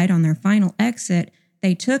suicide, on their final exit,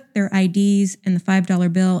 they took their IDs and the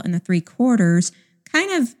 $5 bill and the 3 quarters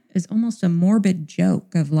kind of as almost a morbid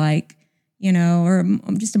joke of like, or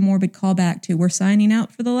just a morbid callback to, we're signing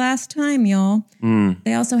out for the last time, y'all.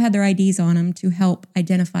 They also had their IDs on them to help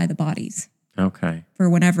identify the bodies. Okay. For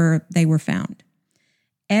whenever they were found.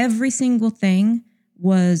 Every single thing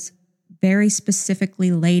was very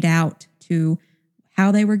specifically laid out to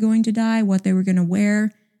how they were going to die, what they were going to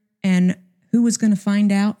wear, and who was going to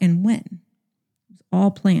find out and when. It was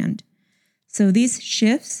all planned. So these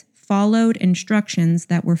shifts followed instructions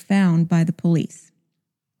that were found by the police.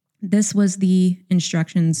 This was the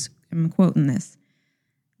instructions, I'm quoting this.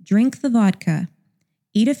 Drink the vodka.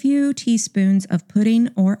 Eat a few teaspoons of pudding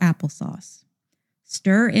or applesauce.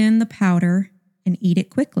 Stir in the powder and eat it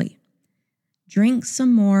quickly. Drink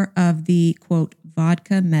some more of the, quote,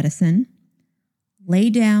 vodka medicine. Lay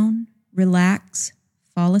down, relax,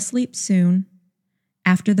 fall asleep soon.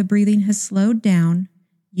 After the breathing has slowed down,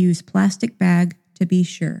 use plastic bag to be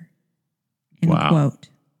sure. End quote.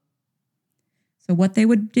 So what they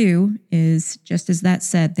would do is, just as that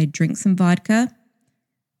said, they'd drink some vodka.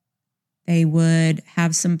 They would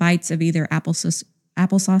have some bites of either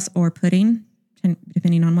applesauce or pudding,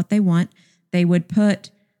 depending on what they want. They would put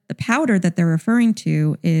the powder that they're referring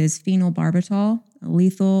to is phenobarbital, a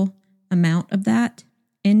lethal amount of that,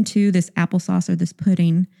 into this applesauce or this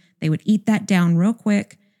pudding. They would eat that down real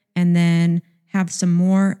quick and then have some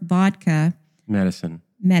more vodka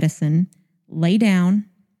medicine, lay down.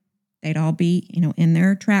 They'd all be, in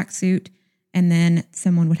their tracksuit, and then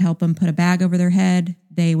someone would help them put a bag over their head.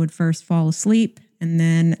 They would first fall asleep, and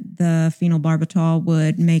then the phenobarbital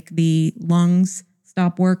would make the lungs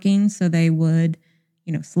stop working, so they would,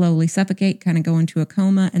 slowly suffocate, kind of go into a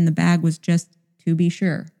coma, and the bag was just to be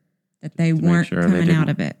sure that they weren't coming out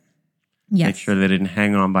of it. Yes. Make sure they didn't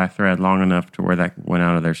hang on by a thread long enough to where that went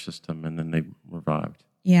out of their system and then they revived.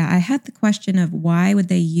 Yeah, I had the question of why would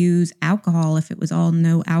they use alcohol if it was all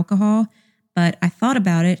no alcohol? But I thought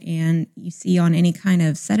about it, and you see on any kind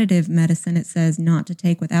of sedative medicine, it says not to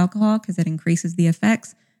take with alcohol because it increases the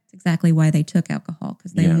effects. It's exactly why they took alcohol,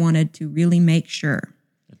 because they wanted to really make sure.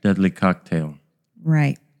 A deadly cocktail.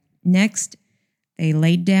 Right. Next, they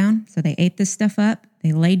laid down. So they ate this stuff up.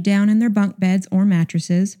 They laid down in their bunk beds or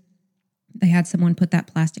mattresses. They had someone put that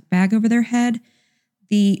plastic bag over their head.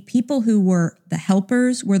 The people who were the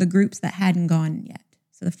helpers were the groups that hadn't gone yet.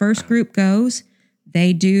 So the first group goes,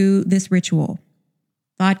 they do this ritual.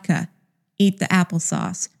 Vodka, eat the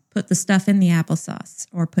applesauce, put the stuff in the applesauce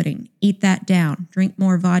or pudding, eat that down, drink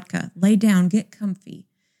more vodka, lay down, get comfy.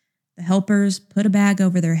 The helpers put a bag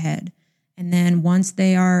over their head. And then once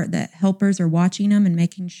the helpers are watching them and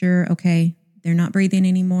making sure, okay, they're not breathing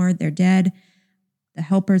anymore, they're dead, the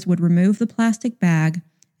helpers would remove the plastic bag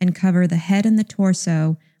and cover the head and the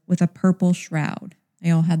torso with a purple shroud. They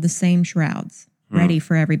all had the same shrouds ready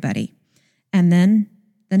for everybody. And then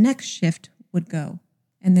the next shift would go,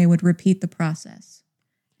 and they would repeat the process.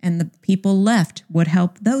 And the people left would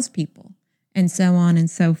help those people, and so on and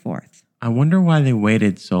so forth. I wonder why they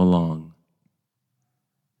waited so long.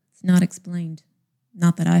 It's not explained.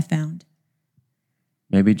 Not that I found.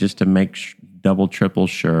 Maybe just to make double, triple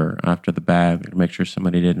sure after the bag, to make sure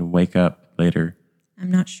somebody didn't wake up later.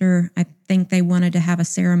 I'm not sure. I think they wanted to have a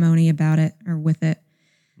ceremony about it or with it.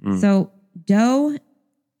 So Doe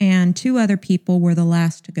and 2 other people were the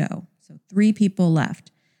last to go. So 3 people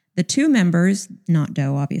left. The 2 members, not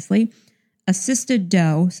Doe obviously, assisted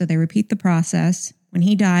Doe, so they repeat the process. When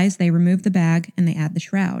he dies, they remove the bag and they add the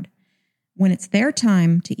shroud. When it's their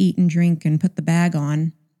time to eat and drink and put the bag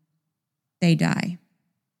on, they die.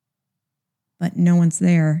 But no one's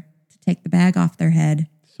there to take the bag off their head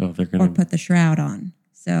or put the shroud on.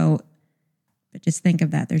 But just think of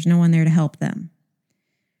that. There's no one there to help them.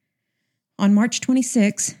 On March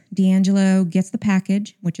 26, D'Angelo gets the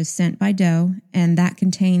package, which is sent by Doe, and that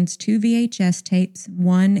contains 2 VHS tapes.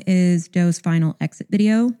 One is Doe's final exit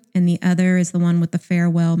video, and the other is the one with the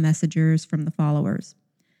farewell messages from the followers.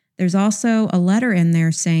 There's also a letter in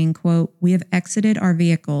there saying, quote, "We have exited our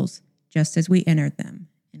vehicles just as we entered them,"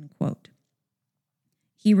 end quote.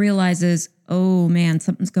 He realizes, oh man,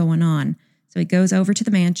 something's going on. So he goes over to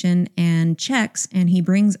the mansion and checks, and he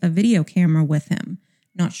brings a video camera with him.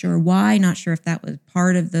 Not sure why, not sure if that was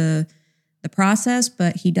part of the process,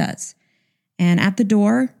 but he does. And at the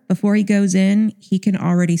door, before he goes in, he can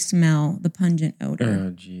already smell the pungent odor.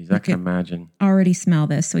 Oh, geez, I can imagine. Already smell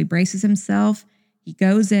this. So he braces himself. He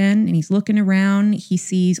goes in and he's looking around. He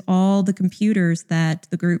sees all the computers that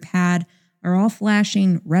the group had are all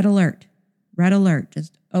flashing red alert,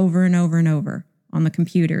 just over and over and over on the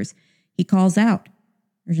computers. He calls out.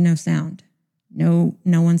 There's no sound. No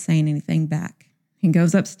one saying anything back. He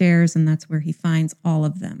goes upstairs, and that's where he finds all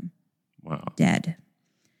of them dead.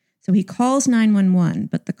 So he calls 911,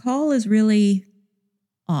 but the call is really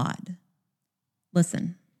odd.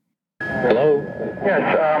 Listen. Hello? Yes,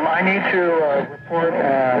 I need to report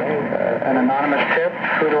an anonymous tip.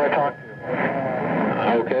 Who do I talk to?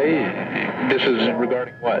 Okay. This is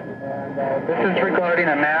regarding what? This is regarding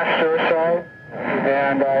a mass suicide,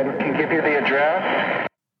 and I can give you the address.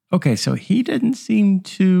 Okay, so he didn't seem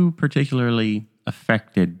too particularly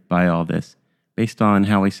affected by all this based on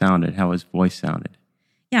how he sounded, how his voice sounded.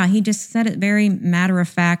 Yeah, he just said it very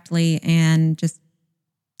matter-of-factly and just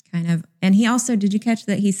kind of, and he also, did you catch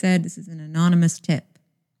that he said this is an anonymous tip?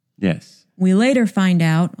 Yes. We later find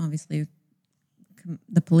out, obviously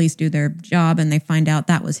the police do their job and they find out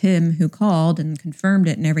that was him who called and confirmed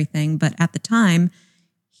it and everything. But at the time,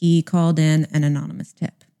 he called in an anonymous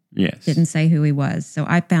tip. Yes. Didn't say who he was. So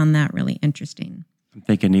I found that really interesting. I'm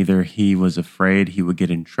thinking either he was afraid he would get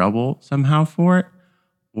in trouble somehow for it,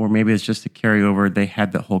 or maybe it's just a carryover. They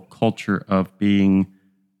had the whole culture of being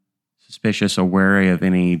suspicious or wary of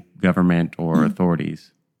any government or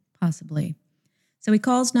authorities. Possibly. So he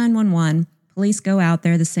calls 911. Police go out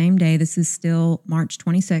there the same day. This is still March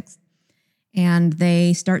 26th. And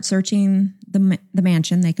they start searching the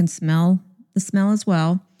mansion. They can smell the smell as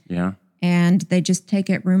well. Yeah. And they just take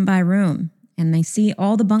it room by room. And they see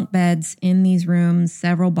all the bunk beds in these rooms,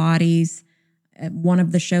 several bodies. At one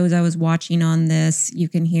of the shows I was watching on this, you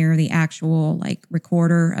can hear the actual like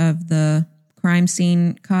recorder of the crime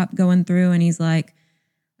scene cop going through. And he's like,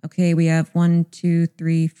 okay, we have 1, 2,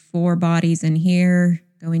 3, 4 bodies in here.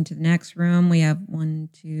 Going to the next room, we have 1,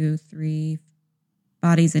 2, 3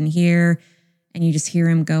 bodies in here. And you just hear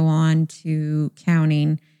him go on to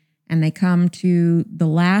counting. And they come to the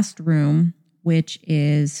last room, which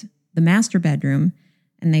is the master bedroom,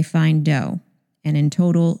 and they find Doe. And in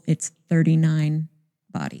total, it's 39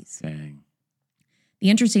 bodies. Dang. The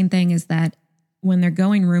interesting thing is that when they're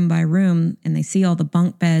going room by room and they see all the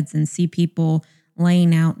bunk beds and see people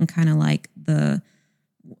laying out in kind of like the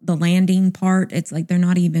landing part, it's like they're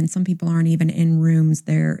not even, some people aren't even in rooms.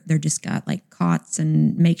 They're just got like cots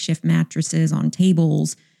and makeshift mattresses on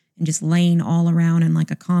tables and just laying all around in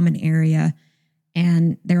like a common area.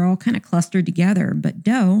 And they're all kind of clustered together. But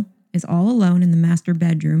Doe is all alone in the master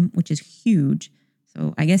bedroom, which is huge.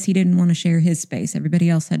 So I guess he didn't want to share his space. Everybody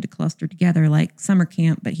else had to cluster together like summer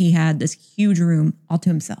camp, but he had this huge room all to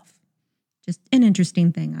himself. Just an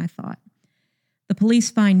interesting thing, I thought. The police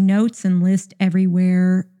find notes and lists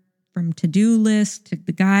everywhere, from to-do lists to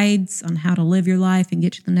the guides on how to live your life and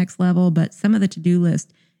get to the next level. But some of the to-do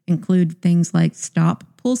lists include things like stop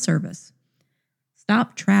pool service,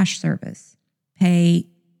 stop trash service, pay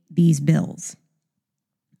these bills.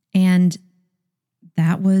 And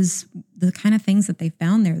that was the kind of things that they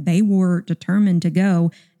found there. They were determined to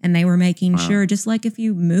go, and they were making sure, just like if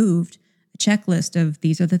you moved, a checklist of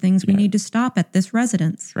these are the things we need to stop at this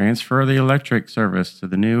residence. Transfer the electric service to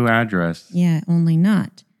the new address. Yeah, only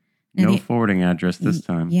not. Now no forwarding address this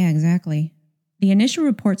time. Yeah, exactly. The initial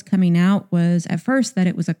reports coming out was at first that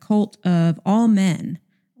it was a cult of all men,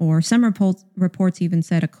 or some reports even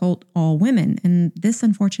said a cult all women. And this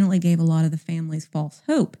unfortunately gave a lot of the families false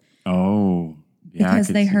hope. Oh, yeah. Because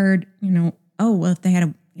they heard, oh, well, if they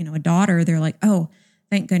had a daughter, they're like, oh,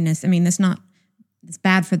 thank goodness. I mean, it's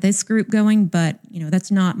bad for this group going, but,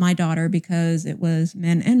 that's not my daughter because it was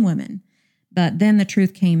men and women. But then the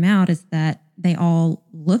truth came out is that they all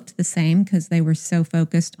looked the same because they were so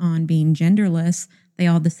focused on being genderless. They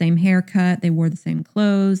all had the same haircut. They wore the same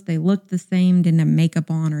clothes. They looked the same, didn't have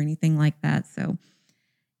makeup on or anything like that. So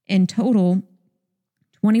in total,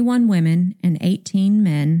 21 women and 18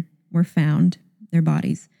 men were found, their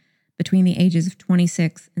bodies, between the ages of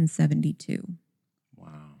 26 and 72. Wow.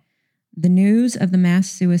 The news of the mass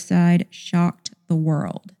suicide shocked the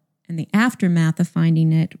world, and the aftermath of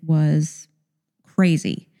finding it was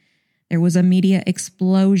crazy. There was a media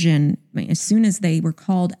explosion. I mean, as soon as they were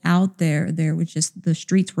called out there was just, the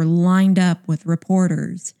streets were lined up with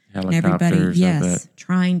reporters. And everybody,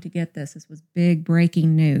 trying to get this. This was big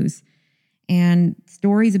breaking news. And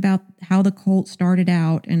stories about how the cult started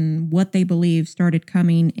out and what they believed started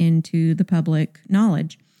coming into the public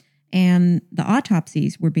knowledge. And the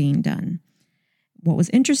autopsies were being done. What was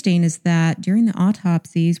interesting is that during the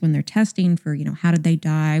autopsies, when they're testing for, how did they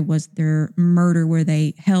die? Was there murder where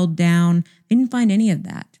they held down? They didn't find any of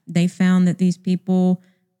that. They found that these people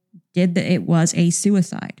it was a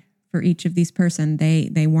suicide for each of these person.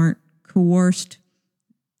 They weren't coerced.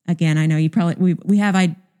 Again, I know you probably, we have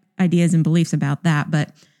ideas and beliefs about that,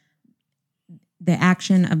 but the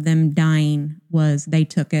action of them dying was they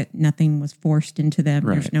took it. Nothing was forced into them.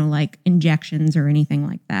 Right. There's no like injections or anything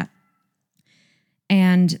like that.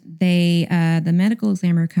 And the medical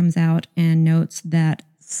examiner comes out and notes that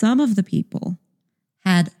some of the people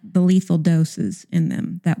had the lethal doses in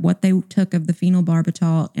them, that what they took of the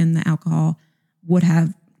phenobarbital and the alcohol would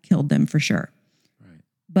have killed them for sure. Right.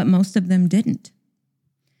 But most of them didn't.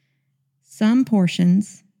 Some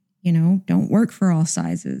portions, don't work for all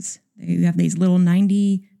sizes. You have these little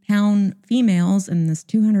 90-pound females and this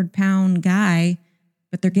 200-pound guy,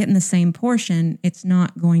 but they're getting the same portion. It's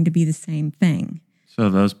not going to be the same thing. So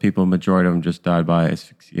those people, majority of them just died by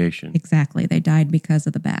asphyxiation. Exactly. They died because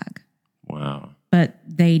of the bag. Wow. But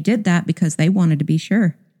they did that because they wanted to be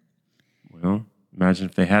sure. Well, imagine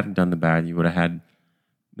if they hadn't done the bag, you would have had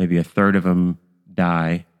maybe a third of them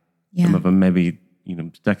die. Yeah. Some of them maybe,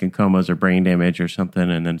 stuck in comas or brain damage or something,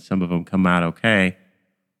 and then some of them come out okay.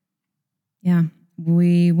 Yeah.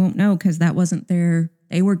 We won't know because that wasn't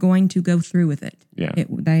they were going to go through with it. Yeah.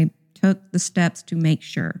 They took the steps to make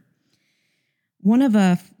sure. One of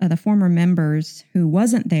the former members who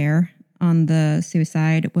wasn't there on the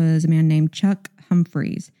suicide was a man named Chuck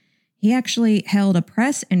Humphreys. He actually held a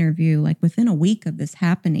press interview like within a week of this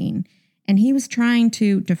happening, and he was trying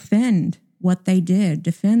to defend what they did,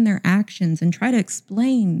 defend their actions, and try to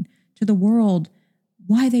explain to the world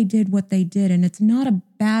why they did what they did. And it's not a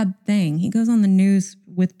bad thing. He goes on the news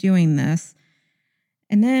with doing this.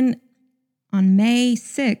 And then on May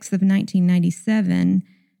 6th of 1997,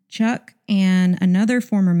 Chuck and another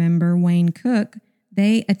former member, Wayne Cook,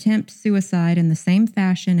 they attempt suicide in the same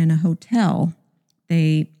fashion in a hotel.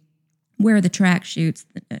 They wear the tracksuits,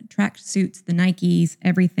 the Nikes,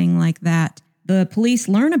 everything like that. The police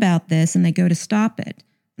learn about this and they go to stop it.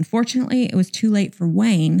 Unfortunately, it was too late for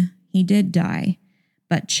Wayne. He did die.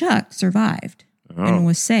 But Chuck survived and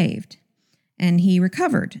was saved. And he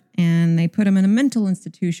recovered. And they put him in a mental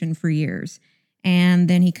institution for years. And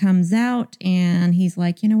then he comes out and he's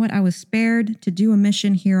like, you know what? I was spared to do a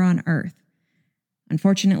mission here on Earth.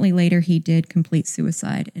 Unfortunately, later he did complete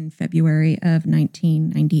suicide in February of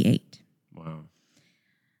 1998. Wow.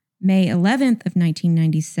 May 11th of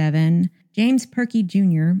 1997, James Perky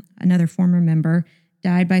Jr., another former member,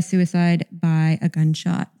 died by suicide by a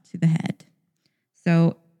gunshot to the head.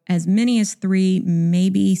 So as many as 3,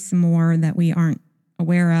 maybe some more that we aren't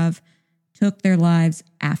aware of, took their lives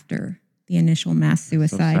after the initial mass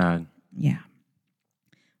suicide. So sad. Yeah.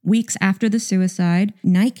 Weeks after the suicide,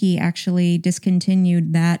 Nike actually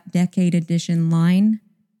discontinued that Decade Edition line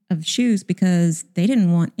of shoes because they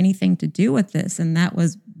didn't want anything to do with this. And that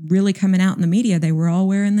was really coming out in the media. They were all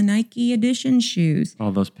wearing the Nike Edition shoes.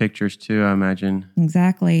 All those pictures too, I imagine.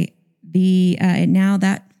 Exactly. Now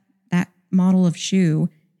that model of shoe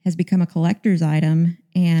has become a collector's item,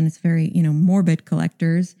 and it's very, morbid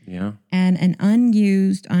collectors. Yeah. And an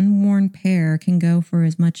unused, unworn pair can go for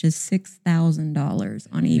as much as $6,000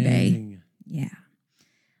 on eBay. Dang. Yeah.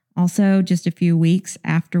 Also, just a few weeks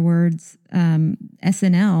afterwards,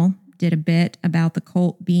 SNL did a bit about the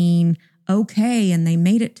Colt being okay, and they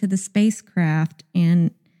made it to the spacecraft,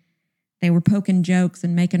 and they were poking jokes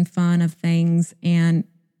and making fun of things, and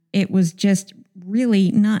it was just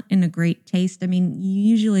really not in a great taste. I mean, you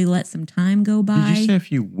usually let some time go by. Did you say a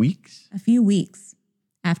few weeks? A few weeks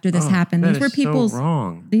after this happened. These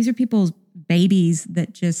are people's babies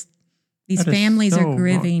that just, these families are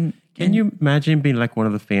grieving. Wrong. Can you imagine being like one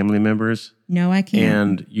of the family members? No, I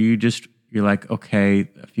can't. And you're like, okay,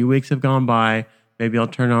 a few weeks have gone by. Maybe I'll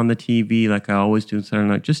turn on the TV like I always do on Saturday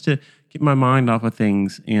night just to get my mind off of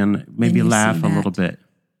things and maybe laugh a little bit.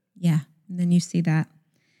 Yeah. And then you see that.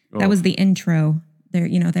 That was the intro. There,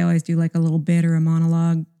 they always do like a little bit or a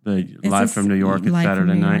monologue. Live from New York at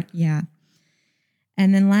Saturday night. Yeah.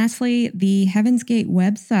 And then lastly, the Heaven's Gate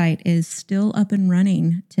website is still up and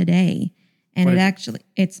running today. And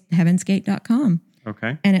it's heavensgate.com.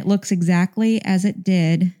 Okay. And it looks exactly as it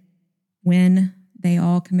did when they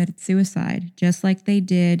all committed suicide, just like they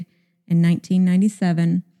did in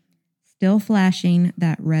 1997, still flashing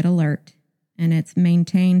that red alert. And it's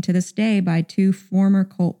maintained to this day by 2 former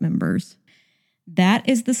cult members. That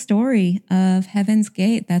is the story of Heaven's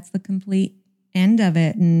Gate. That's the complete end of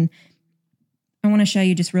it. And I want to show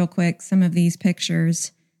you just real quick some of these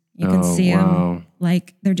pictures. You can see them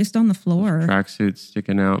like they're just on the floor. Tracksuits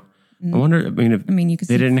sticking out. I wonder, you could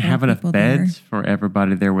they didn't see have enough beds there. for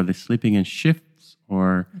everybody there. Were they sleeping in shifts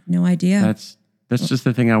or? I have no idea. That's just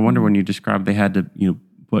the thing I wonder when you describe they had to,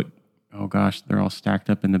 put, oh gosh, they're all stacked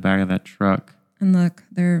up in the back of that truck. And look,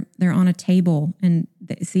 they're on a table, and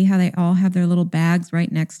see how they all have their little bags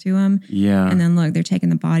right next to them? Yeah. And then look, they're taking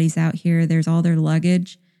the bodies out here. There's all their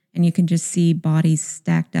luggage, and you can just see bodies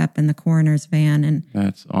stacked up in the coroner's van. And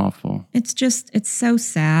that's awful. It's so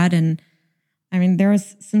sad. And I mean,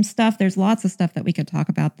 there's lots of stuff that we could talk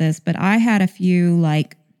about this, but I had a few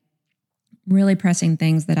like really pressing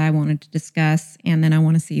things that I wanted to discuss, and then I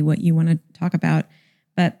want to see what you want to talk about.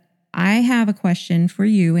 But I have a question for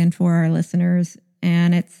you and for our listeners,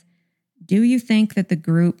 and it's, do you think that the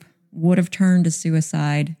group would have turned to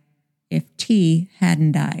suicide if T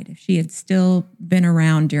hadn't died, if she had still been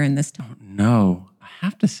around during this time? No, I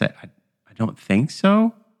have to say, I don't think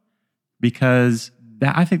so, because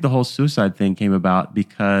I think the whole suicide thing came about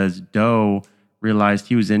because Doe realized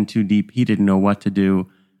he was in too deep. He didn't know what to do.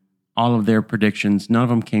 All of their predictions, none of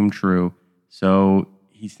them came true. So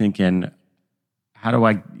he's thinking,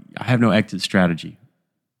 I have no exit strategy.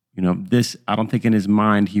 I don't think in his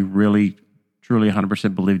mind he really truly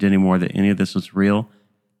 100% believed anymore that any of this was real.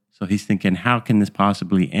 So he's thinking, how can this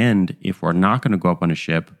possibly end if we're not going to go up on a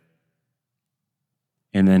ship?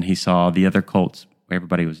 And then he saw the other cults where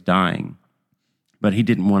everybody was dying. But he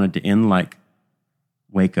didn't want it to end like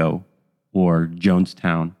Waco or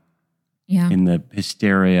Jonestown. Yeah. In the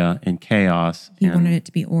hysteria and chaos. He wanted it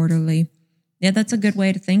to be orderly. Yeah, that's a good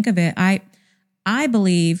way to think of it. I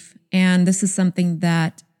believe, and this is something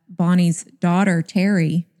that Bonnie's daughter,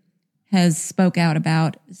 Terry, has spoke out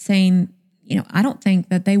about, saying, I don't think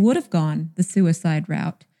that they would have gone the suicide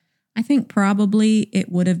route. I think probably it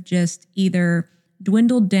would have just either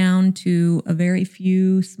dwindled down to a very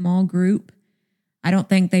few small group. I don't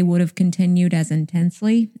think they would have continued as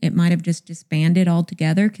intensely. It might have just disbanded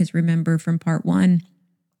altogether, because remember from part 1,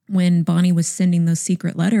 when Bonnie was sending those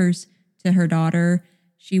secret letters to her daughter,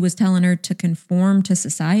 she was telling her to conform to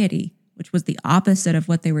society, which was the opposite of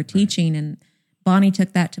what they were teaching. And Bonnie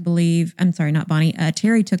took that to believe,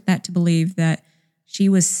 Terry took that to believe that she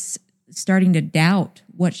was starting to doubt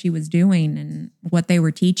what she was doing and what they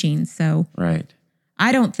were teaching. So right.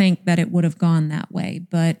 I don't think that it would have gone that way,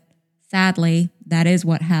 but sadly, that is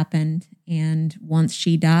what happened. And once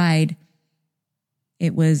she died,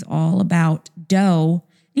 it was all about Doe.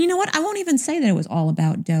 You know what? I won't even say that it was all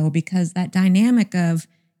about Doe, because that dynamic of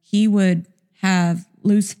he would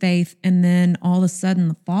lose faith, and then all of a sudden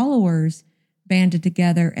the followers banded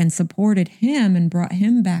together and supported him and brought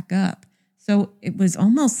him back up. So it was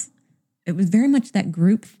very much that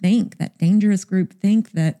group think, that dangerous group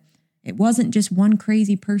think, that it wasn't just one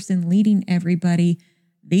crazy person leading everybody.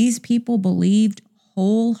 These people believed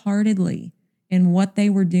wholeheartedly in what they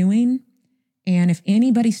were doing. And if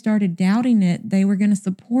anybody started doubting it, they were going to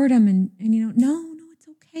support them. And no, it's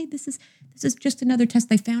okay. This is just another test.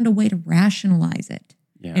 They found a way to rationalize it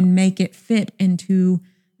and make it fit into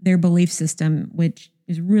their belief system, which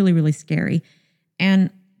is really, really scary.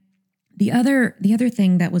 And the other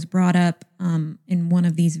thing that was brought up in one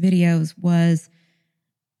of these videos was,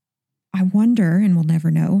 I wonder, and we'll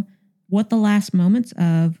never know, what the last moments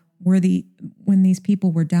of were when these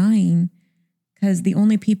people were dying, because the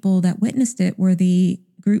only people that witnessed it were the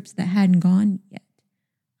groups that hadn't gone yet.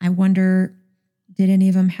 I wonder, did any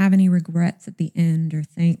of them have any regrets at the end, or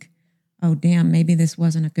think, oh, damn, maybe this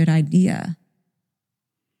wasn't a good idea?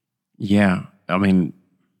 Yeah. I mean,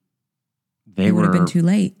 it would have been too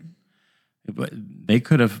late. They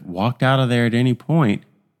could have walked out of there at any point.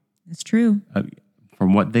 That's true.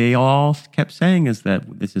 From what they all kept saying is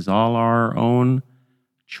that this is all our own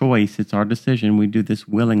choice. It's our decision. We do this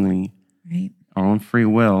willingly. Right. Our own free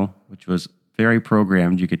will, which was very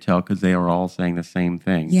programmed, you could tell, because they were all saying the same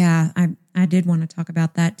thing. Yeah, I did want to talk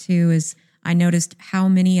about that too, is I noticed how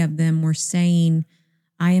many of them were saying,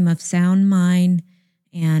 I am of sound mind,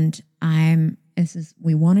 and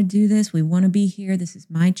we want to do this, we want to be here, this is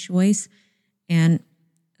my choice. And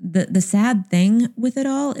the sad thing with it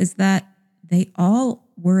all is that they all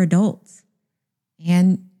were adults,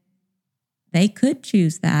 and they could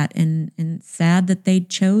choose that, and sad that they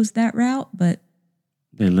chose that route, but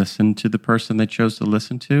they listened to the person they chose to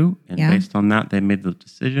listen to, and based on that, they made the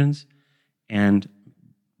decisions. And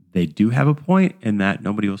they do have a point in that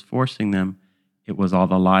nobody was forcing them. It was all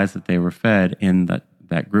the lies that they were fed in that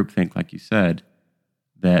groupthink, like you said,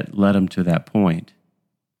 that led them to that point.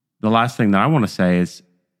 The last thing that I want to say is,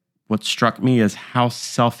 what struck me is how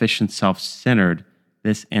selfish and self-centered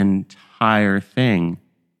this entire thing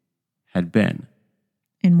had been.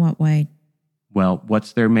 In what way? Well,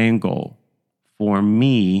 what's their main goal? For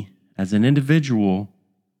me, as an individual,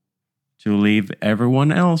 to leave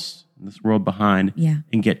everyone else in this world behind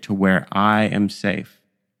and get to where I am safe.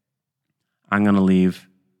 I'm going to leave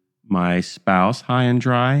my spouse high and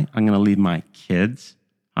dry. I'm going to leave my kids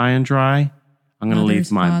high and dry. I'm going to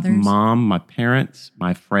leave my mom, my parents,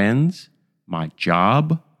 my friends, my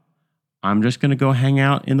job. I'm just going to go hang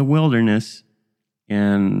out in the wilderness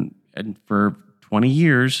and for 20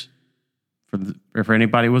 years, if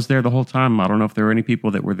anybody was there the whole time. I don't know if there were any people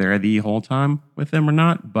that were there the whole time with them or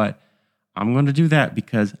not, but I'm going to do that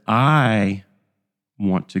because I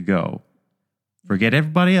want to go. Forget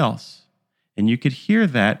everybody else. And you could hear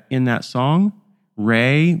that in that song.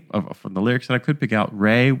 Ray, from the lyrics that I could pick out,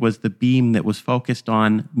 Ray was the beam that was focused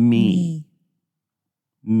on me.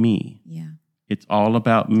 Me. Yeah. It's all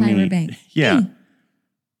about Tyra me. Banks. Yeah. Me.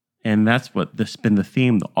 And that's what this been the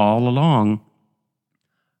theme all along.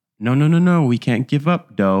 No. We can't give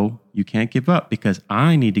up, Doe. You can't give up because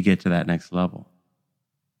I need to get to that next level.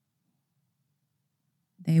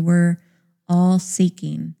 They were all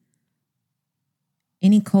seeking.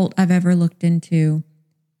 Any cult I've ever looked into,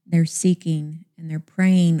 they're seeking and they're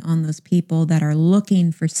preying on those people that are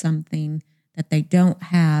looking for something that they don't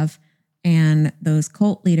have, and those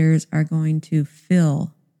cult leaders are going to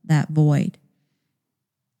fill that void.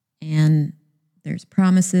 And there's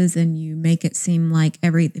promises, and you make it seem like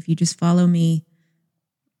if you just follow me,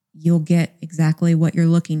 you'll get exactly what you're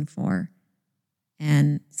looking for.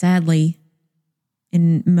 And sadly,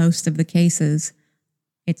 in most of the cases,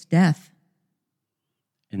 it's death.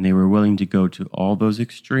 And they were willing to go to all those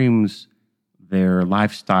extremes, their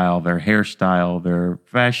lifestyle, their hairstyle, their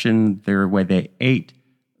fashion, their way they ate,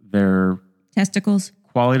 their testicles,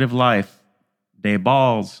 quality of life, their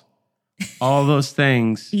balls, all those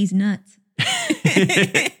things. These nuts.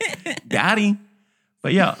 Got him.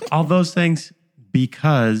 But yeah, all those things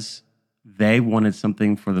because they wanted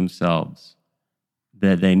something for themselves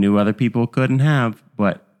that they knew other people couldn't have.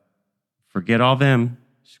 But forget all them.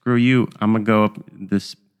 Screw you. I'm going to go up in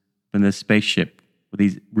this spaceship with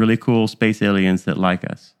these really cool space aliens that like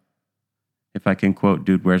us. If I can quote,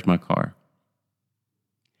 Dude, Where's My Car?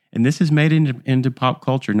 And this is made into pop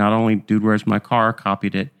culture. Not only Dude, Where's My Car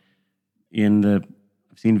copied it I've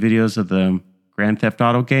seen videos of the Grand Theft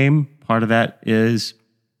Auto game. Part of that is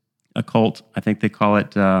a cult. I think they call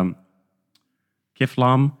it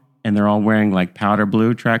Kiflam, and they're all wearing like powder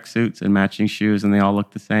blue tracksuits and matching shoes, and they all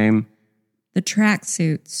look the same. The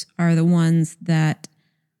tracksuits are the ones that,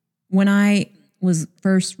 when I was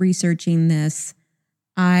first researching this,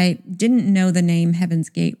 I didn't know the name Heaven's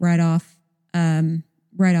Gate right off the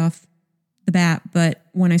bat, but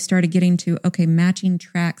when I started getting to, matching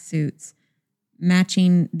tracksuits,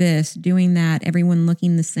 matching this, doing that, everyone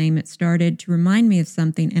looking the same, it started to remind me of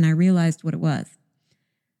something, and I realized what it was.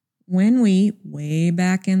 When we, way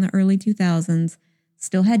back in the early 2000s,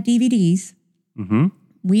 still had DVDs,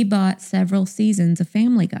 we bought several seasons of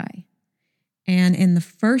Family Guy. And in the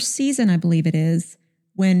first season, I believe it is,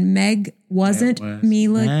 when Meg wasn't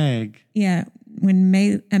Mila... Meg. Yeah, when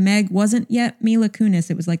Meg wasn't yet Mila Kunis,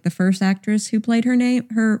 it was like the first actress who played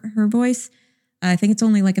her voice. I think it's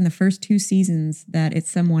only like in the first 2 seasons that it's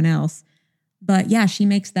someone else. But yeah, she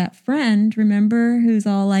makes that friend, remember, who's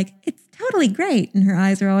all like, it's totally great. And her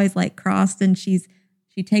eyes are always like crossed, and she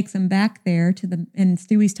takes him back there and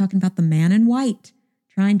Stewie's talking about the man in white,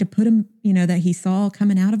 trying to put him, that he saw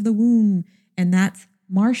coming out of the womb. And that's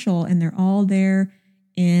Marshall, and they're all there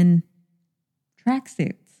in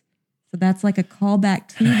tracksuits. So that's like a callback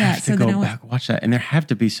to that. So go back, watch that. And there have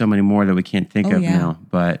to be so many more that we can't think of now.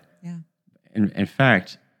 But in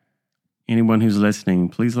fact, anyone who's listening,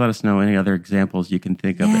 please let us know any other examples you can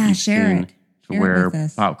think of that you've seen where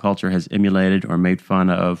pop culture has emulated or made fun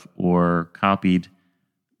of or copied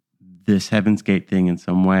this Heaven's Gate thing in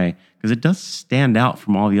some way. Because it does stand out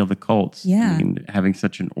from all the other cults. Yeah. I mean, having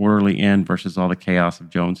such an orderly end versus all the chaos of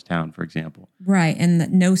Jonestown, for example. Right.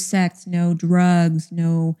 And no sex, no drugs,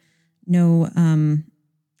 no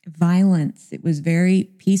violence. It was very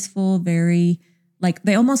peaceful, very... like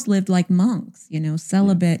they almost lived like monks,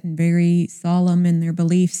 celibate and very solemn in their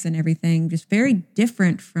beliefs and everything. Just very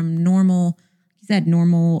different from normal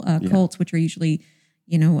cults, which are usually,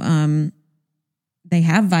 they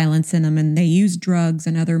have violence in them and they use drugs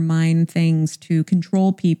and other mind things to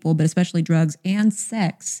control people, but especially drugs and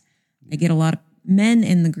sex. They get a lot of men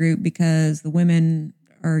in the group because the women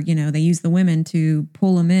are, they use the women to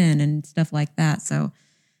pull them in and stuff like that. So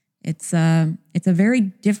it's a very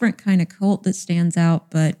different kind of cult that stands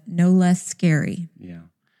out, but no less scary. Yeah.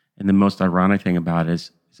 And the most ironic thing about it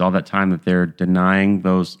is all that time that they're denying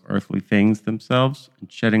those earthly things themselves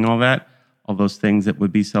and shedding all those things that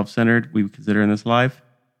would be self-centered, we would consider in this life.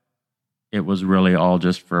 It was really all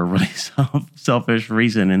just for a really selfish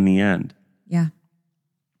reason in the end. Yeah.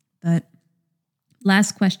 But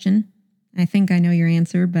last question. I think I know your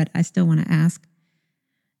answer, but I still want to ask.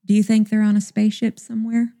 Do you think they're on a spaceship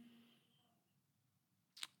somewhere?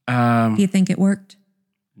 Do you think it worked?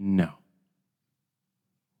 No.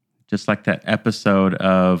 Just like that episode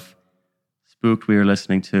of Spooked we were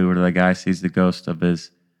listening to, where the guy sees the ghost of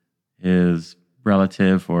his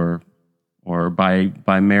relative or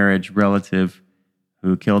by marriage relative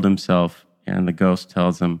who killed himself, and the ghost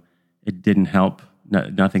tells him it didn't help,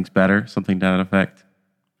 nothing's better, something to that effect.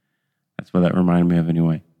 That's what that reminded me of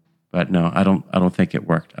anyway. But no, I don't think it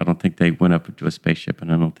worked. I don't think they went up into a spaceship,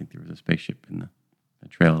 and I don't think there was a spaceship in the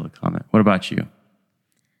trail of the comet. What about you?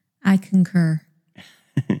 I concur.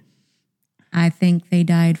 I think they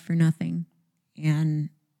died for nothing, and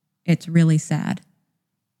it's really sad.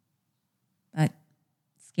 But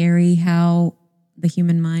scary how the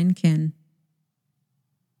human mind can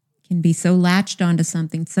be so latched onto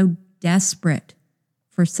something, so desperate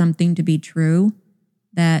for something to be true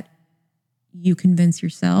that you convince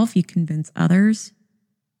yourself, you convince others.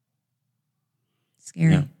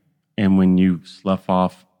 Scary. Yeah. And when you slough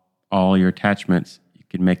off all your attachments, you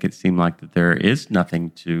can make it seem like that there is nothing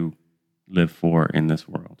to live for in this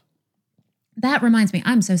world. That reminds me,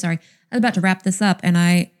 I'm so sorry. I was about to wrap this up, and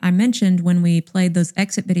I mentioned when we played those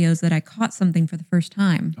exit videos that I caught something for the first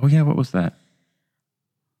time. Oh, yeah, what was that?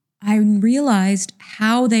 I realized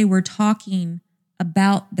how they were talking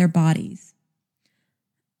about their bodies.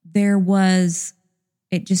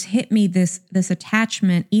 It just hit me, this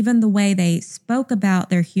attachment, even the way they spoke about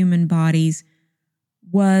their human bodies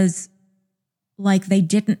was like they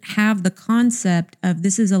didn't have the concept of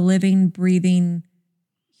this is a living, breathing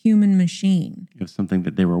human machine. It was something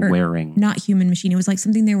that they were wearing. Not human machine. It was like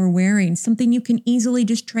something they were wearing, something you can easily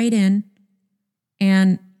just trade in.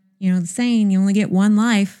 And, the saying, you only get one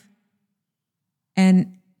life.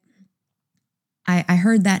 And I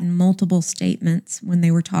heard that in multiple statements when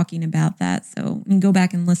they were talking about that. So you can go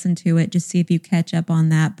back and listen to it, just see if you catch up on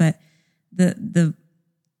that. But the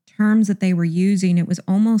terms that they were using, it was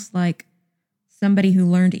almost like somebody who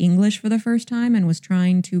learned English for the first time and was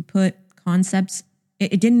trying to put concepts.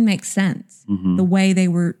 It didn't make sense, the way they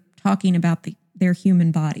were talking about their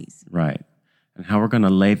human bodies. Right. And how we're going to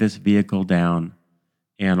lay this vehicle down.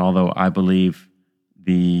 And although I believe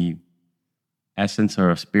the essence or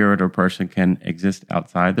a spirit or person can exist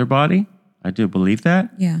outside their body, I do believe that.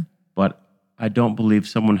 Yeah. But I don't believe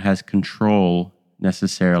someone has control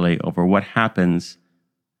necessarily over what happens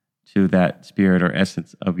to that spirit or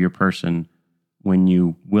essence of your person when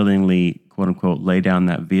you willingly, quote unquote, lay down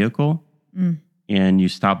that vehicle. And you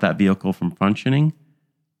stop that vehicle from functioning.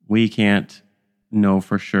 We can't know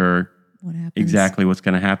for sure exactly what's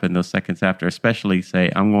going to happen those seconds after, especially say,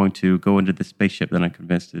 I'm going to go into the spaceship that I'm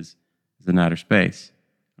convinced is in outer space.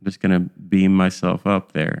 I'm just going to beam myself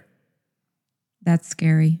up there. That's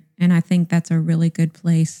scary. And I think that's a really good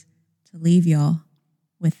place to leave y'all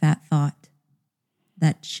with that thought,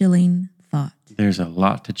 that chilling thought. There's a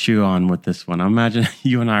lot to chew on with this one. I imagine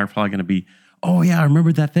you and I are probably going to be, oh yeah, I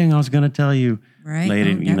remember that thing I was going to tell you. Right.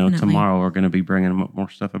 Later, tomorrow we're going to be bringing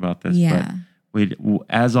more stuff about this. Yeah. But we'd,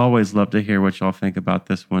 as always, love to hear what y'all think about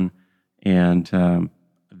this one and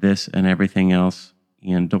this and everything else.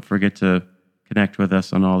 And don't forget to connect with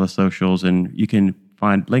us on all the socials. And you can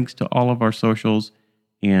find links to all of our socials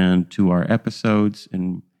and to our episodes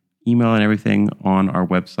and email and everything on our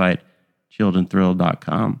website,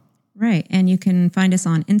 chilledandthrilled.com. Right. And you can find us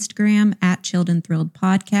on Instagram at Chilled and Thrilled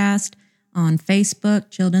Podcast, on Facebook,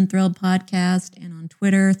 Chilled and Thrilled Podcast, and on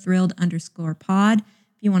Twitter, Thrilled_pod. If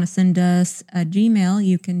you want to send us a Gmail,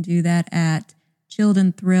 you can do that at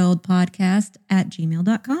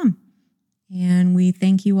chilledandthrilledpodcast@gmail.com. And we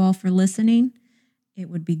thank you all for listening. It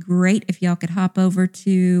would be great if y'all could hop over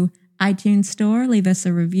to iTunes Store, leave us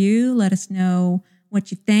a review, let us know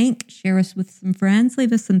what you think, share us with some friends,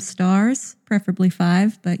 leave us some stars, preferably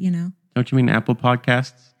 5, but Don't you mean Apple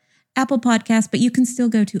Podcasts? Apple Podcasts, but you can still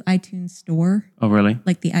go to iTunes Store. Oh, really?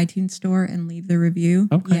 Like the iTunes Store and leave the review.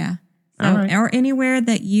 Okay. Yeah. So, or anywhere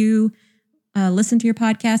that you listen to your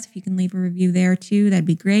podcast, if you can leave a review there too, that'd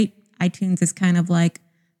be great. iTunes is kind of like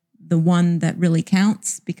the one that really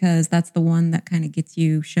counts because that's the one that kind of gets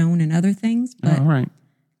you shown in other things. But all right.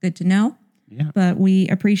 Good to know. Yeah. But we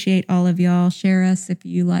appreciate all of y'all. Share us if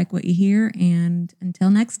you like what you hear. And until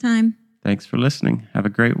next time. Thanks for listening. Have a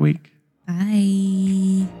great week.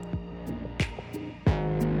 Bye.